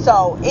one.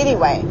 So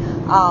anyway,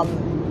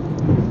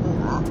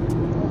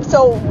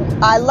 so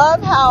I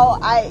love how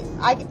I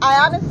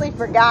honestly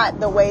forgot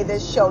the way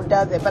this show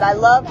does it, but I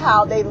love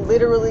how they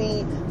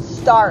literally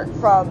start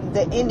from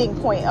the ending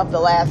point of the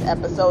last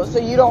episode. So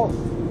you don't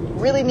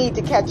really need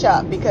to catch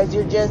up, because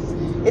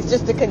it's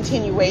just a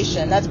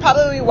continuation. That's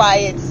probably why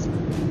it's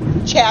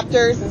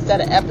chapters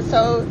instead of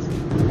episodes.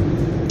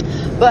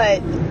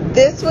 But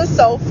this was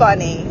so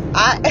funny.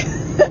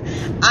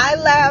 I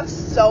laughed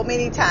so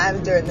many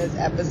times during this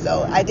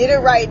episode. I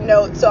didn't write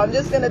notes, so I'm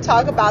just going to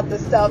talk about the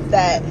stuff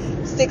that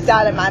sticks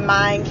out in my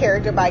mind,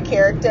 character by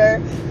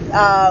character.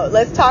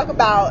 Let's talk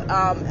about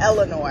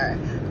Eleanor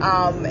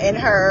and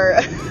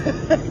her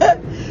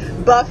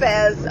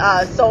buff-ass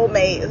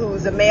soulmate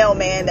who's a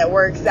mailman that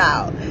works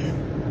out.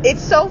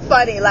 It's so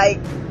funny. Like,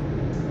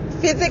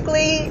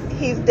 physically,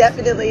 he's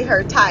definitely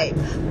her type.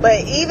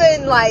 But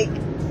even, like,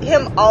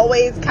 him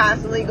always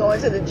constantly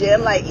going to the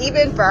gym, like,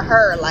 even for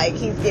her, like,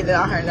 he's getting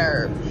on her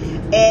nerve.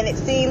 And it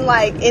seemed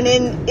like, and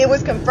then it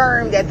was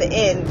confirmed at the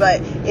end,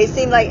 but it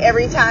seemed like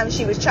every time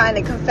she was trying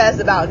to confess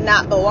about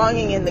not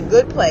belonging in the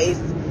good place,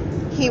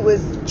 he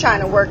was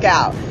trying to work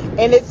out.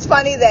 And it's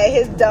funny that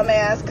his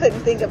dumbass couldn't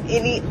think of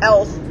any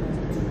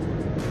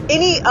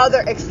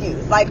other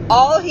excuse. Like,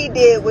 all he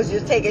did was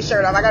just take his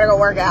shirt off. I gotta go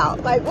work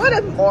out. Like, what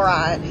a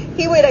moron.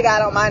 He would have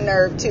got on my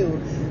nerve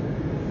too.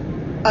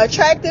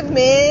 Attractive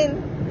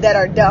men that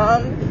are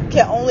dumb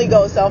can only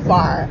go so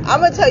far.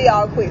 I'm gonna tell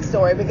y'all a quick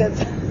story because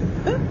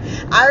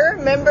I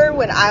remember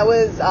when I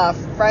was a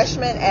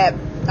freshman at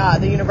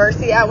the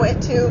university I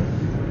went to,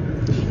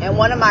 and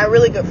one of my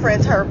really good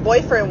friends, her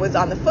boyfriend was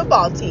on the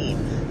football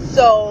team.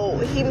 So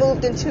he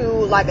moved into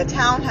like a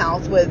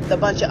townhouse with a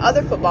bunch of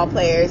other football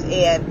players,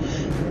 and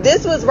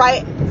this was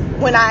right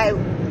when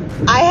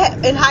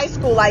in high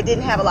school, I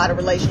didn't have a lot of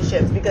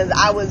relationships because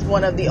I was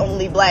one of the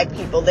only black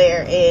people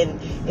there, and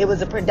it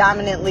was a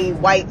predominantly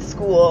white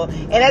school.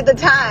 And at the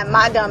time,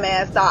 my dumb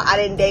ass thought I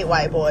didn't date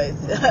white boys.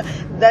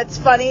 That's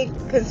funny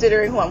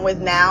considering who I'm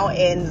with now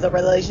and the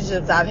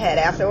relationships I've had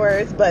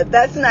afterwards, but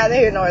that's neither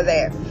here nor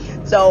there.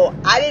 So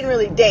I didn't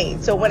really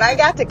date. So when I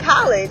got to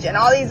college and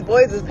all these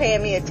boys was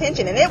paying me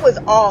attention, and it was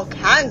all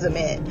kinds of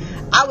men,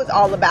 I was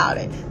all about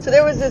it. So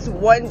there was this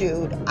one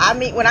dude. I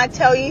mean, when I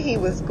tell you he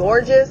was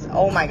gorgeous,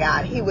 oh my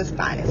God, he was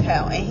fine as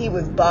hell. And he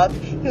was buff.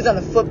 He was on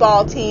the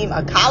football team,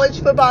 a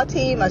college football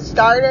team, a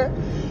starter.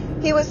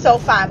 He was so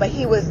fine, but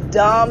he was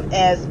dumb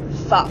as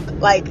fuck.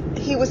 Like,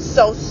 he was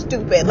so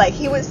stupid. Like,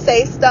 he would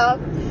say stuff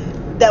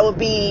that would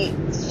be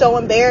so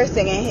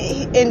embarrassing.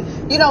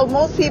 And you know,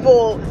 most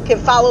people can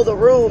follow the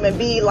room and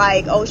be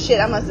like, oh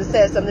shit, I must have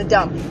said something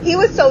dumb. He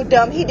was so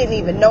dumb, he didn't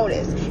even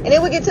notice. And it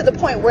would get to the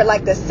point where,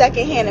 like, the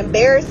secondhand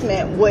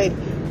embarrassment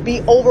would be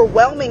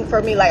overwhelming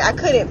for me. Like, I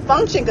couldn't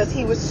function because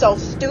he was so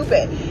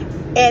stupid.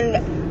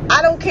 And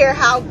I don't care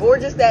how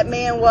gorgeous that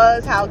man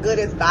was, how good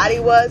his body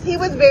was. He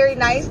was very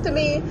nice to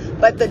me,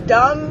 but the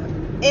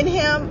dumb in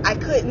him, I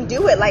couldn't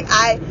do it. Like,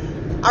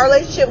 our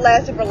relationship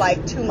lasted for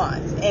like 2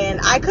 months,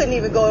 and I couldn't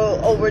even go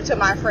over to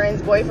my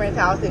friend's boyfriend's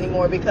house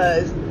anymore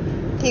because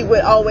he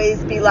would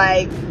always be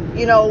like,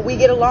 you know, we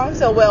get along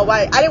so well.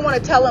 Why? I didn't want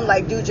to tell him,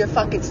 like, dude, you're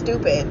fucking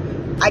stupid.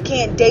 I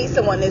can't date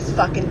someone that's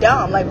fucking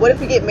dumb. Like, what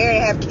if we get married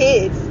and have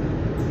kids?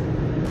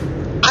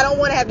 I don't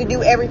want to have to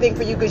do everything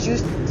for you because you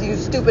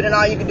stupid and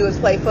all you can do is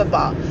play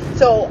football.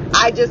 So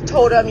I just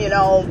told him, you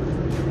know,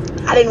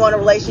 I didn't want a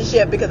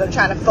relationship because I'm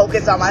trying to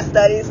focus on my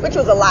studies, which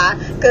was a lie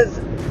because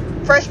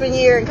freshman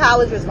year in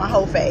college was my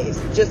whole phase,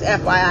 just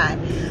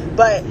FYI.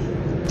 But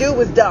dude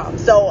was dumb.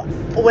 So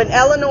when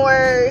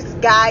Eleanor's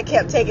guy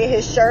kept taking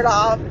his shirt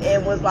off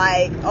and was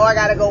like, oh, I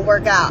gotta go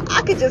work out,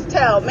 I could just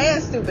tell,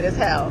 man, stupid as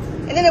hell.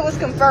 And then it was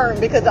confirmed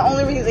because the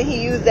only reason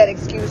he used that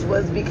excuse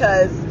was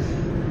because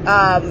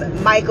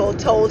Michael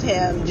told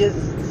him, just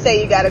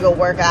say you gotta go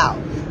work out.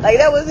 Like,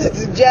 that was a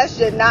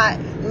suggestion, not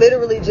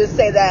literally just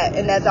say that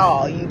and that's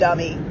all, you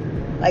dummy.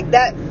 Like,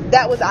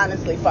 that was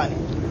honestly funny.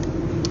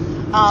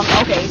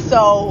 Okay,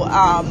 so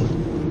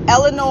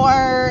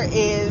Eleanor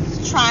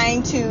is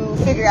trying to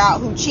figure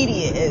out who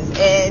Chidi is,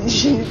 and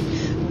she's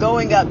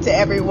going up to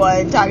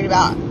everyone talking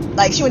about,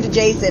 like, she went to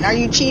Jason, are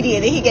you Chidi?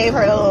 And then he gave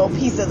her a little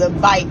piece of the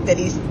bike that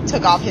he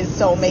took off his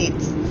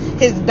soulmate's,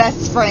 his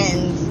best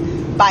friend's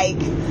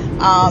bike.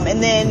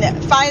 And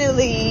then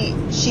finally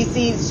she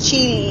sees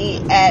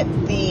Chidi at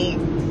the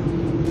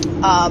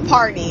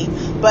party,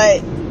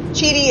 but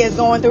Chidi is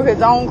going through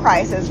his own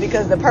crisis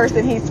because the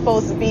person he's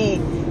supposed to be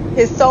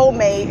his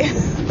soulmate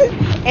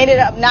ended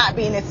up not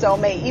being his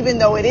soulmate, even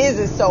though it is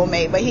his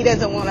soulmate, but he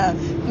doesn't want to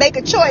make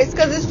a choice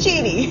because it's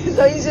Chidi.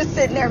 So he's just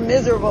sitting there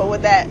miserable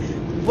with that.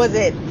 Was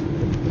it,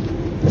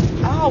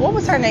 oh, what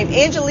was her name?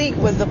 Angelique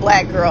was the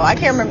black girl. I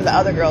can't remember the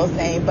other girl's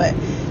name, but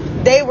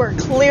they were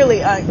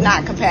clearly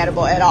not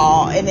compatible at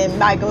all. And then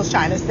Michael's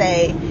trying to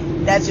say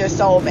that's your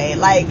soulmate.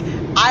 Like,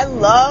 I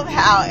love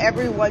how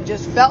everyone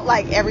just felt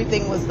like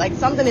everything was like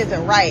something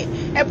isn't right.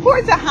 And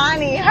poor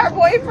Tahani, her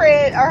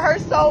boyfriend or her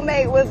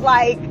soulmate was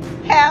like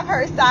half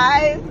her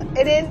size, and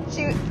then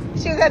she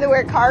was had to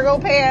wear cargo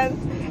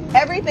pants.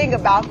 Everything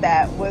about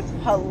that was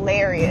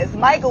hilarious.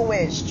 Michael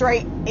went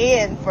straight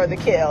in for the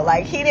kill.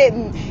 Like, he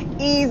didn't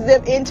ease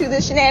them into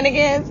the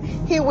shenanigans.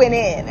 He went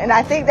in, and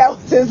I think that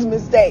was his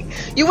mistake.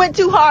 You went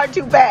too hard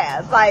too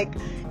fast. Like,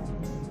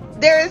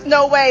 there is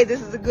no way this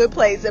is a good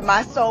place and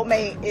my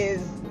soulmate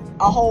is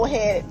a whole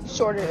head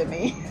shorter than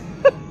me.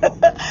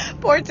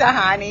 Poor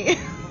Tahani.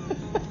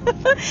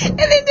 And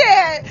then they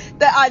had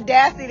the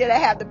audacity that I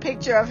have the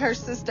picture of her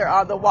sister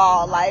on the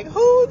wall. Like,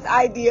 whose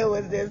idea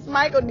was this?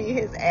 Michael need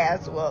his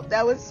ass whooped.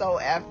 That was so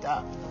effed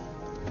up.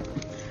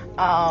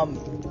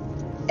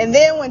 And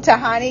then when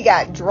Tahani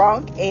got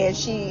drunk and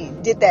she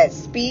did that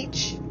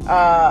speech,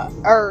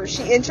 or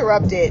she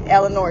interrupted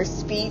Eleanor's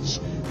speech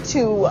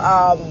to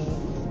have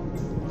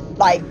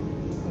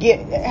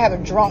a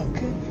drunk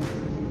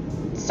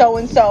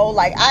so-and-so.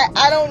 Like,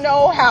 I don't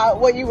know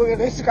what you were going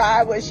to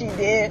describe what she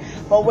did,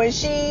 but when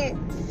she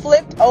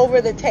flipped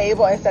over the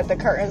table and set the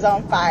curtains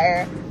on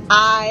fire,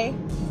 I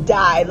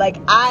died. Like,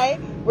 I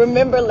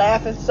remember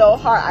laughing so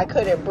hard I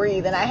couldn't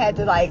breathe, and I had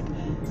to, like,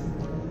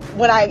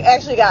 when I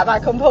actually got my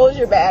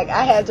composure back,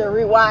 I had to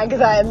rewind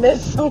because I had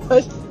missed so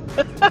much.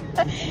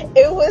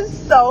 It was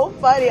so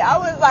funny. I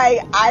was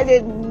like, I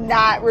did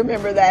not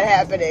remember that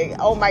happening.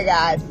 Oh my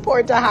God.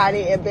 Poor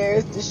Tahani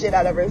embarrassed the shit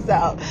out of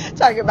herself.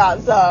 Talking about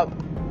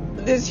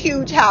this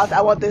huge house. I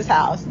want this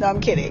house. No,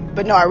 I'm kidding.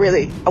 But no, I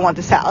want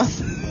this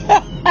house.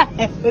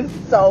 It was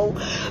so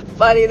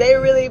funny. They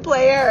really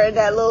play her in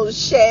that little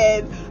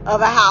shed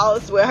of a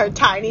house with her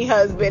tiny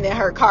husband and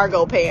her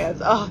cargo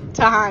pants. Oh,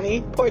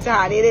 Tahani. Poor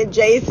Tahani. And then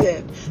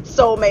Jason,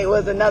 soulmate,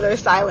 was another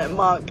silent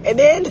monk. And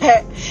then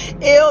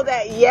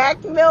that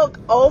yak milk.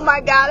 Oh my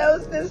God, it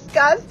was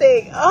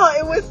disgusting. Oh,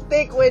 it was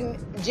thick when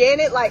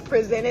Janet like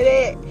presented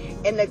it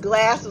and the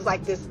glass was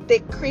like this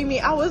thick,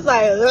 creamy. I was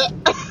like,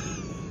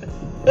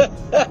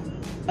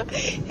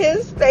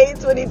 his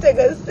face when he took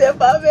a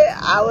sip of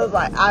it, I was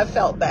like, I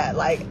felt that,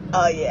 like,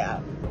 oh yeah,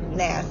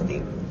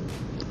 nasty.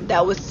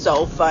 That was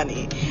so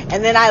funny.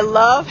 And then I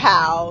love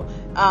how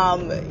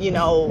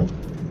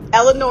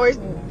Eleanor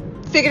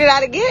figured it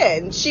out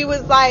again. She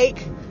was like,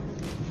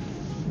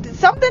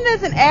 something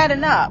isn't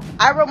adding up.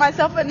 I wrote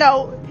myself a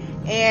note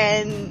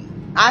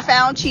and I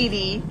found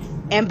Chidi,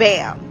 and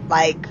bam,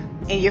 like,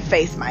 in your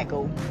face,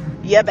 Michael,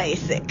 you're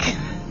basic.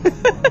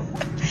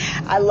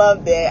 I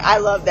loved it. I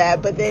love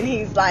that. But then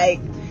he's like,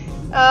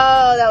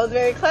 oh, that was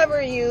very clever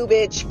of you,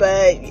 bitch.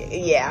 But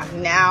yeah,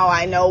 now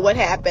I know what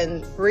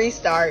happened.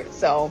 Restart.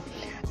 So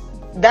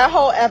that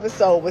whole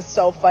episode was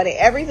so funny.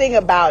 Everything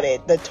about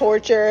it. The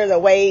torture, the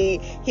way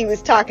he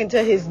was talking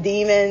to his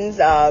demons,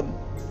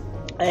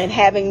 and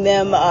having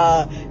them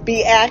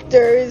be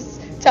actors.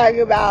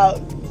 Talking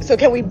about, so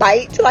can we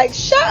bite? Like,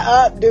 shut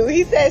up, dude.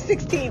 He said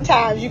 16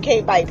 times you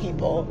can't bite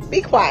people.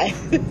 Be quiet.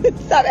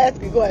 Stop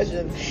asking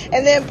questions.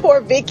 And then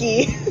poor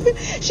Vicky,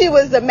 she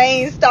was the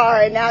main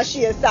star and now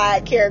she a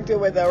side character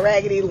with a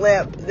raggedy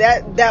limp.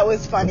 That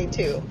was funny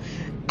too.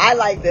 I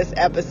like this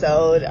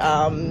episode.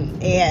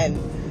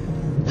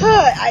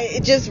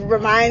 It just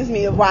reminds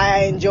me of why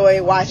I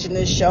enjoy watching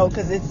this show,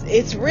 because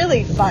it's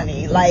really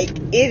funny. Like,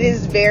 it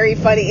is very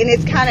funny, and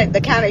it's kind of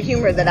the kind of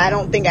humor that I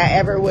don't think I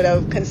ever would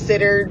have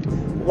considered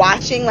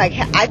watching. Like,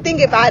 I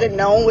think if I'd have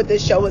known what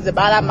this show was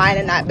about, I might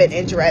have not been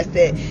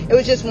interested. It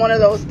was just one of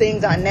those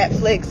things on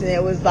Netflix, and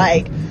it was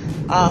like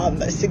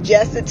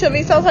suggested to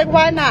me, so I was like,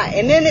 why not?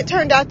 And then it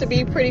turned out to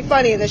be pretty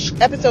funny, and the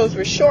episodes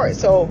were short,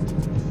 so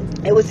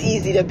it was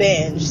easy to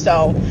binge.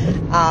 So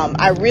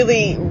I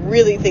really,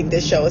 really think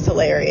this show is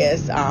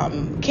hilarious.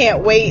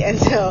 Can't wait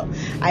until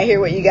I hear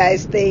what you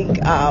guys think.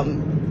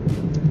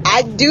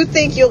 I do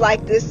think you'll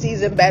like this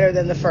season better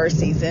than the first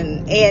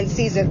season, and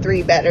season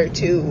 3 better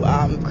too,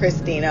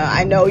 Christina.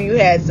 I know you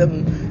had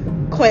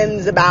some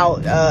qualms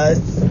about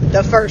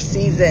the first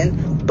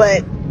season,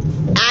 but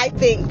I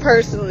think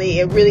personally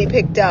it really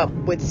picked up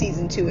with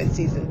season 2 and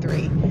season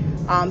 3.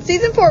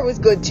 Season 4 was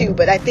good too,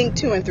 but I think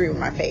 2 and 3 were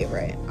my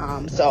favorite.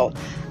 So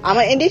I'm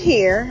gonna end it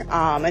here.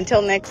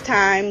 Until next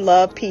time,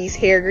 love, peace,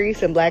 hair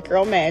grease, and black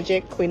girl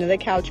magic. Queen of the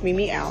couch,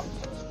 Mimi out.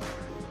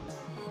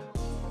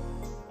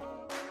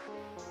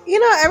 You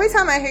know, every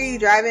time I hear you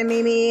driving,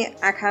 Mimi,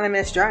 I kind of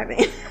miss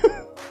driving.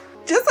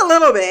 Just a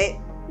little bit.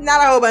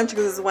 Not a whole bunch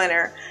because it's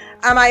winter.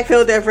 I might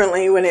feel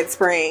differently when it's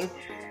spring.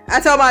 I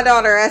told my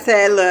daughter, I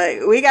said,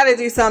 look, we got to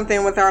do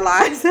something with our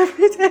lives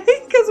every day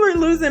because we're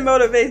losing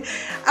motivation.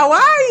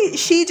 Why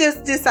she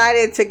just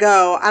decided to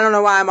go, I don't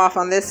know why I'm off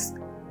on this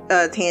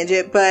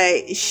tangent,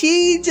 but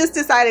she just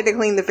decided to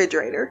clean the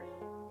refrigerator.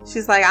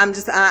 She's like,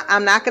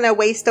 I'm not going to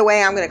waste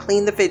away. I'm going to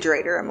clean the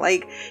refrigerator. I'm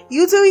like,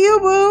 you do you,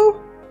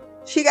 boo.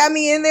 She got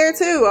me in there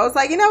too. I was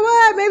like, you know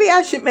what? Maybe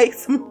I should make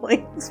some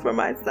plans for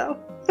myself.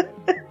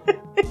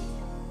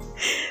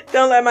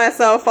 Don't let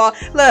myself fall.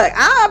 Look,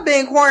 I've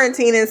been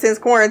quarantining since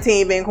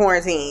quarantine been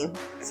quarantined.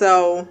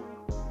 So,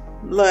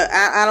 look,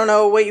 I don't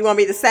know what you want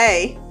me to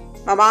say.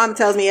 My mom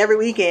tells me every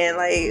weekend,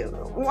 like,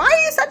 why are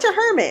you such a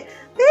hermit?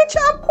 Bitch,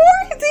 I'm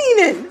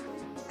quarantining.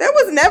 There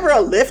was never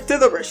a lift to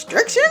the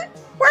restriction.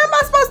 Where am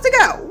I supposed to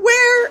go?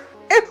 Where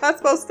am I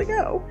supposed to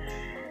go?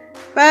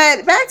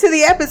 But back to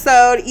the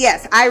episode.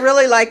 Yes, I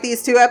really like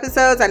these 2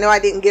 episodes. I know I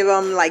didn't give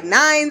them like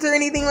 9s or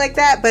anything like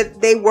that,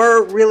 but they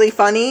were really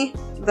funny.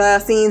 The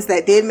scenes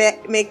that did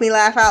make me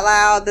laugh out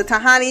loud. The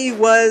Tahani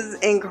was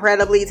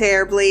incredibly,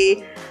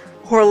 terribly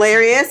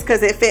hilarious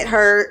because it fit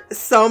her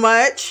so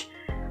much.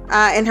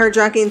 in her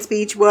drunken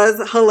speech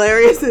was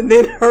hilarious, and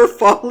then her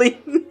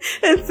falling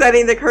and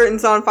setting the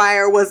curtains on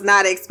fire was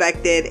not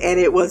expected, and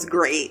it was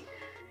great.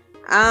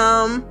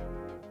 I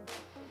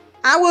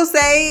will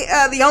say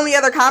the only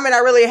other comment I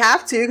really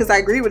have to, because I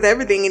agree with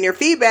everything in your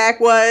feedback,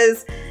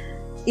 was,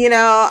 you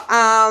know,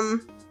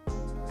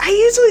 I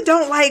usually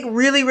don't like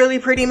really, really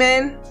pretty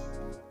men.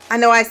 I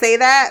know I say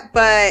that,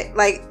 but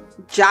like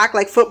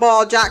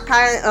football jock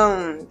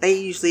kind, they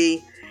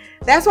usually...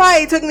 That's why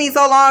it took me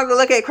so long to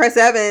look at Chris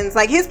Evans.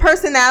 Like, his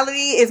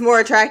personality is more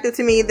attractive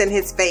to me than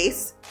his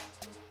face.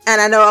 And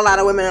I know a lot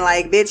of women are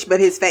like, bitch, but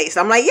his face.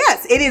 I'm like,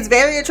 yes, it is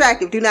very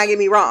attractive. Do not get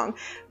me wrong.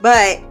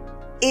 But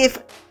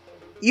if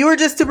you were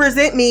just to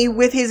present me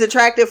with his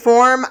attractive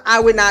form, I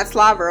would not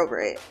slobber over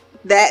it.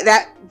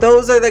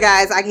 Those are the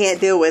guys I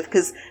can't deal with,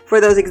 because for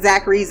those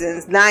exact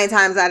reasons, 9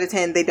 times out of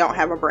 10, they don't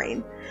have a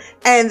brain.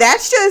 And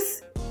that's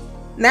just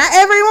not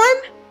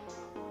everyone.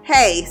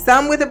 Hey,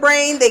 some with a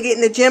brain, they get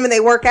in the gym and they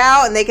work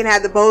out and they can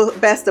have the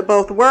best of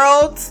both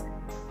worlds.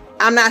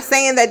 I'm not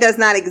saying that does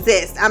not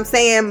exist. I'm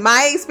saying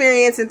my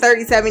experience in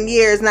 37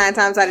 years, 9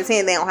 times out of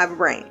 10, they don't have a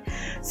brain.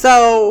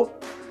 So,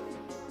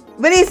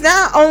 but it's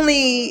not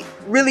only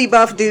really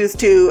buff dudes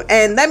too.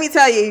 And let me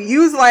tell you, you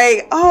was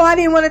like, oh, I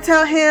didn't want to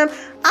tell him.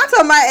 I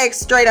told my ex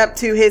straight up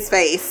to his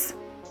face.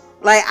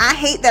 Like, I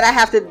hate that I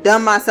have to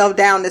dumb myself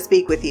down to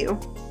speak with you.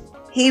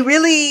 He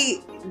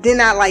really did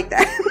not like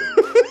that.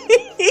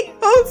 He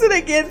holds it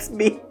against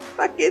me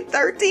fucking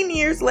 13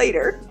 years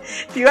later.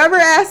 If you ever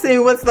ask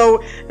him what's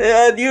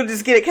you'll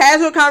just get a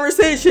casual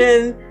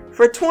conversation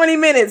for 20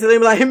 minutes and they'll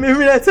be like,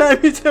 remember that time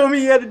you told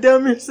me you had to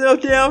dumb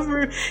yourself down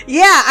for...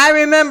 Yeah, I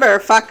remember,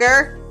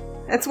 fucker.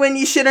 That's when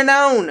you should have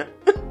known.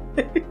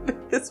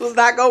 This was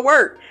not gonna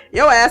work.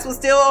 Your ass was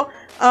still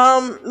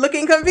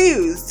looking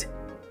confused.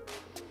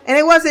 And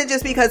it wasn't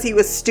just because he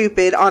was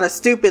stupid on a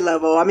stupid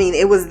level. I mean,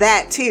 it was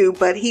that too,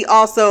 but he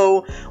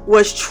also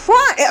was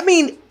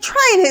trying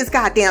his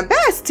goddamn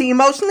best to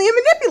emotionally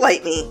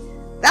manipulate me.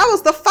 That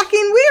was the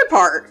fucking weird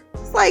part.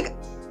 It's like,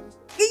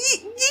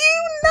 you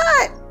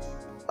not,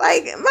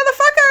 like,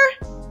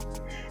 motherfucker.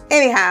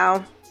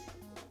 Anyhow,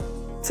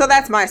 so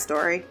that's my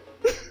story.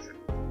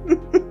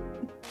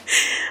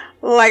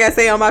 Like I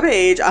say on my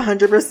page,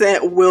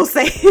 100% will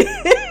say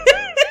it.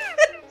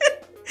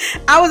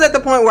 I was at the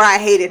point where I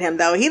hated him,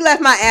 though. He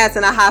left my ass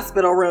in a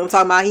hospital room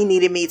talking about he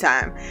needed me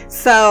time.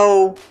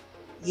 So,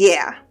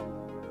 yeah.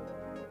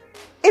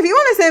 If you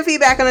want to send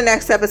feedback on the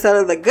next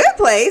episode of The Good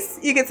Place,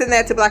 you can send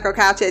that to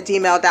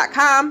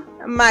blackgirlcouch@gmail.com.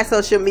 My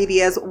social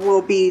medias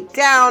will be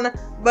down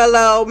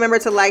below. Remember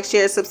to like,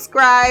 share,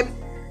 subscribe.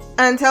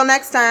 Until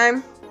next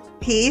time,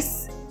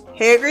 peace,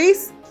 hair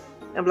grease,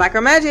 and black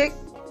girl magic.